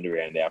your mind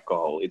around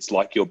alcohol. It's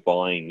like you're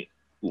buying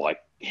like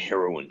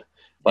heroin.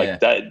 Like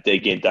that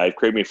again, Dave,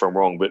 correct me if I'm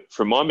wrong, but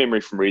from my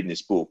memory from reading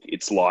this book,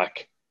 it's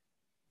like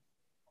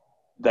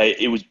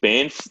it was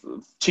banned,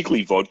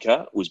 particularly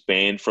vodka was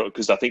banned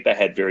because I think they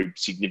had very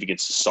significant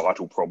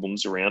societal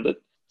problems around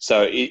it.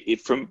 So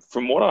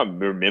from what I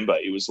remember,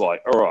 it was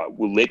like, all right,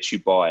 we'll let you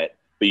buy it,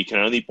 but you can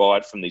only buy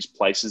it from these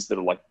places that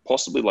are like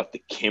possibly like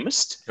the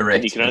chemist. Correct.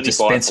 And you can only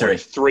buy it for like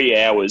 3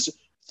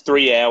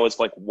 hours,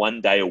 like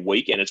 1 day a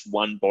week, and it's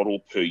one bottle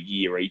per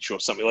year each or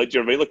something. Like, do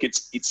you know what I mean? Look,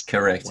 it's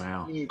correct.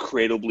 Wow.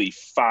 Incredibly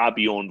far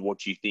beyond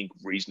what you think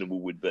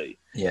reasonable would be.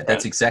 Yeah,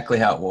 that's exactly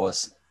how it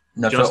was.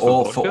 No, Just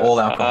for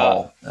all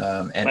alcohol.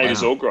 And maybe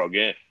it's all grog,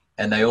 yeah.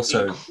 And they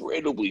also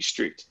incredibly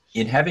strict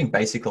in having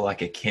basically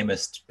like a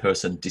chemist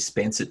person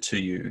dispense it to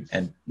you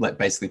and like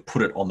basically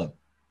put it on the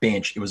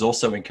bench. It was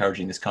also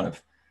encouraging this kind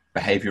of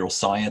behavioral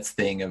science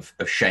thing of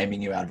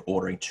shaming you out of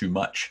ordering too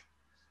much,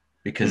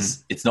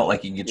 because it's not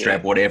like you can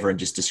grab whatever and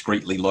just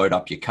discreetly load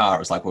up your car. It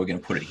was like, we're going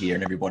to put it here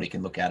and everybody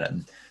can look at it.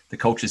 And the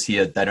cultures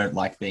here, they don't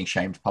like being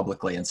shamed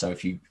publicly. And so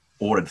if you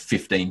ordered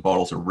 15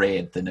 bottles of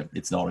red, then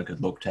it's not a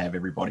good look to have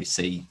everybody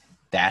see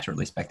that, or at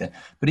least back then.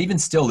 But even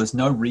still, there's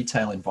no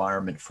retail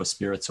environment for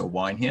spirits or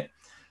wine here.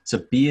 So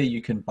beer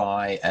you can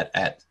buy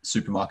at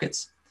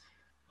supermarkets,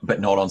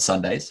 but not on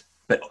Sundays.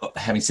 But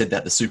having said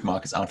that, the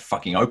supermarkets aren't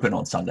fucking open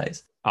on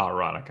Sundays. Oh,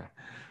 right. Okay.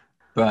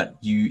 But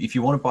if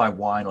you want to buy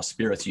wine or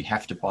spirits, you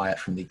have to buy it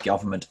from the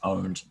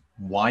government-owned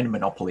wine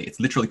monopoly. It's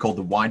literally called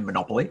the wine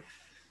monopoly.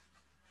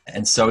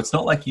 And so it's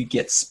not like you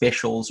get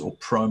specials or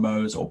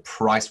promos or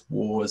price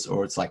wars,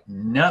 or it's like,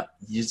 no,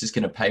 you're just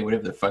going to pay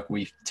whatever the fuck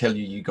we tell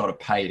you got to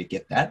pay to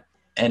get that.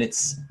 And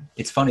it's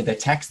funny. They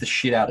tax the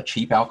shit out of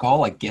cheap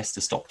alcohol, I guess,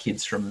 to stop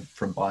kids from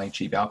buying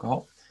cheap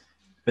alcohol.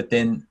 But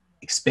then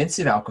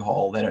expensive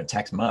alcohol, they don't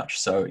tax much.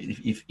 So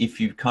if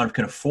you kind of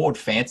can afford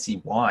fancy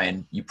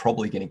wine, you're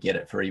probably going to get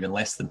it for even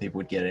less than people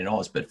would get it in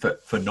Oz. But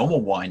for normal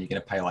wine, you're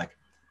going to pay like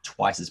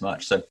twice as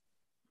much. So it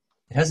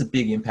has a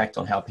big impact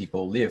on how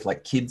people live.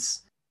 Like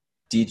kids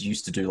did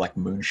used to do like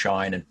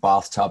moonshine and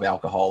bathtub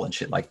alcohol and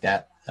shit like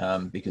that,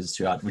 because it's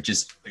too hard, which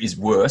is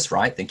worse,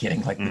 right, than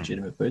getting like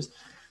legitimate booze.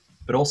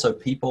 But also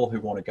people who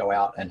want to go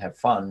out and have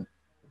fun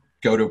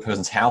go to a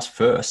person's house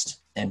first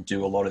and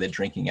do a lot of their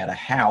drinking at a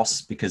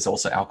house, because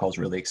also alcohol is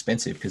really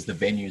expensive because the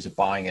venues are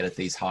buying it at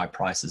these high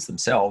prices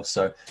themselves.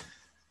 So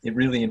it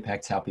really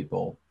impacts how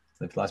people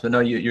live lives. But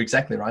no, you're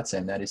exactly right,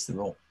 Sam. That is the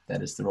rule.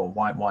 That is the rule.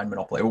 Wine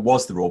monopoly. It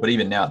was the rule, but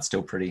even now it's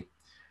still pretty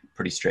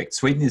strict.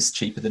 Sweden is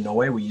cheaper than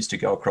Norway. We used to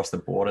go across the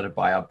border to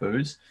buy our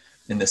booze,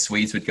 and the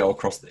Swedes would go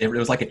across. It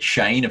was like a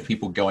chain of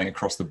people going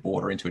across the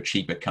border into a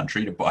cheaper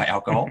country to buy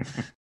alcohol.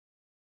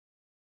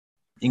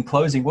 In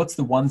closing, what's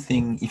the one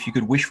thing, if you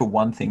could wish for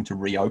one thing to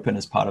reopen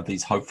as part of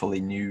these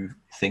hopefully new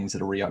things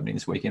that are reopening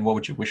this weekend, what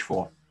would you wish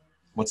for?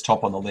 What's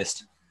top on the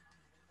list?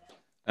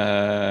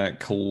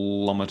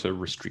 Kilometer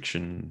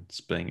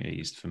restrictions being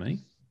eased for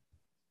me.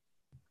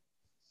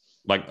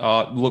 Like,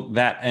 look,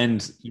 that,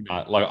 and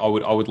like I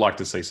would like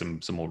to see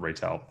some more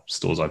retail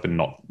stores open.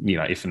 Not,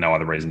 if for no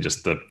other reason,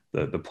 just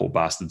the poor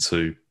bastards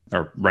who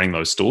are running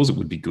those stores, it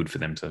would be good for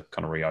them to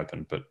kind of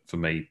reopen. But for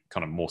me,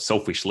 kind of more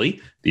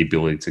selfishly, the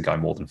ability to go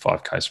more than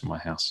 5Ks from my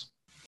house.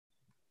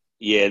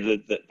 Yeah,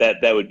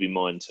 that would be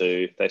mine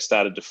too. They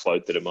started to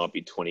float that it might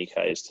be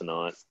 20Ks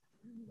tonight.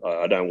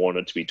 I don't want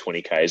it to be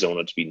 20Ks. I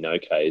want it to be no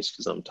Ks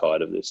because I'm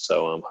tired of this.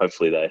 So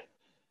hopefully they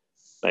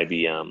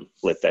maybe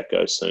let that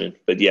go soon.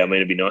 But yeah, I mean,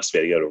 it'd be nice to be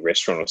able to go to a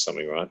restaurant or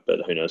something, right?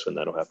 But who knows when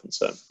that'll happen.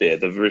 So yeah,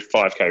 the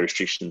 5K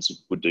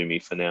restrictions would do me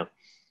for now.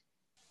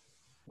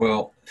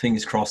 Well,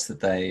 fingers crossed that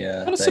they.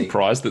 I'm kind of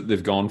surprised that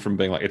they've gone from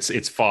being like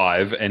it's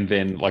 5, and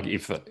then like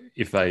if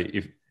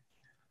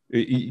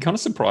you're kind of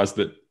surprised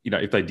that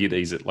if they did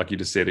ease it, like you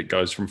just said, it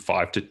goes from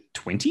 5 to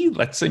 20.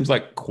 That seems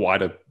like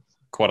quite a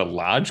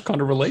large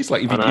kind of release.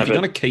 Like if you're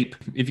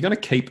going to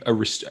keep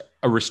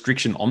a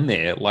restriction on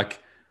there, like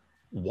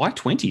why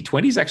 20?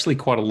 20 is actually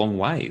quite a long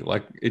way.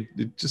 Like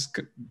it just,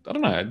 I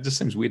don't know. It just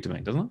seems weird to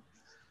me, doesn't it?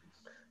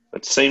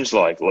 It seems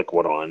like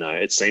what I know.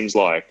 It seems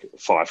like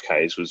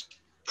 5Ks was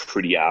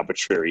pretty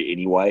arbitrary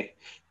anyway.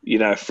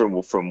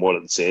 From what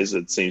it says,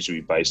 it seems to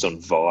be based on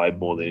vibe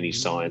more than any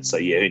science. So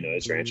yeah, who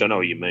knows, Ranch? I know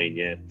what you mean.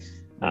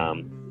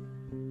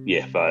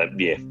 Yeah, but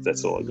yeah,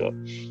 that's all I got.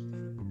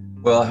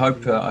 Well, I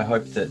hope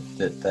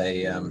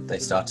that they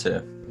start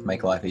to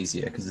make life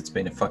easier, because it's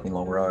been a fucking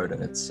long road,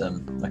 and it's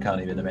I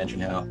can't even imagine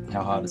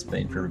how hard it's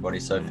been for everybody.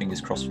 So fingers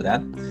crossed for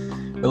that.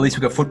 But at least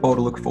we've got football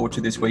to look forward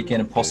to this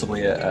weekend, and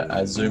possibly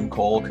a Zoom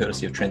call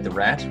courtesy of Trent the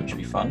Rat, which would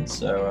be fun.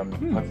 So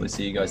hopefully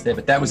see you guys there.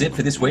 But that was it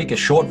for this week, a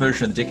short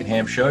version of the Dick and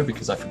Ham Show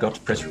because I forgot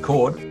to press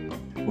record.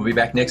 We'll be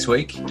back next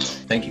week.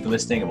 Thank you for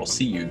listening, and we'll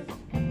see you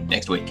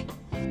next week.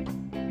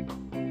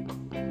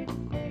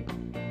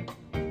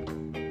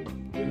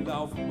 Wir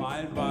laufen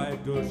meilenweit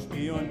durch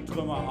Schnee und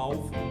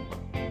Trümmerhaufen.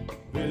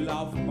 Wir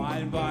laufen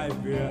meilenweit,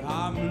 wir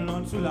haben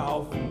Lohn zu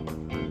laufen.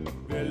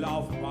 Wir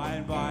laufen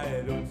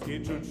meilenweit, uns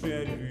geht schon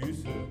schwer die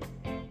Füße.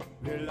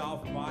 Wir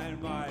laufen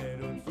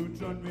meilenweit, uns tut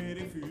schon weh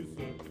die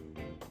Füße.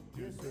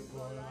 Diese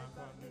Koller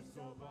kann nicht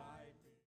so weit.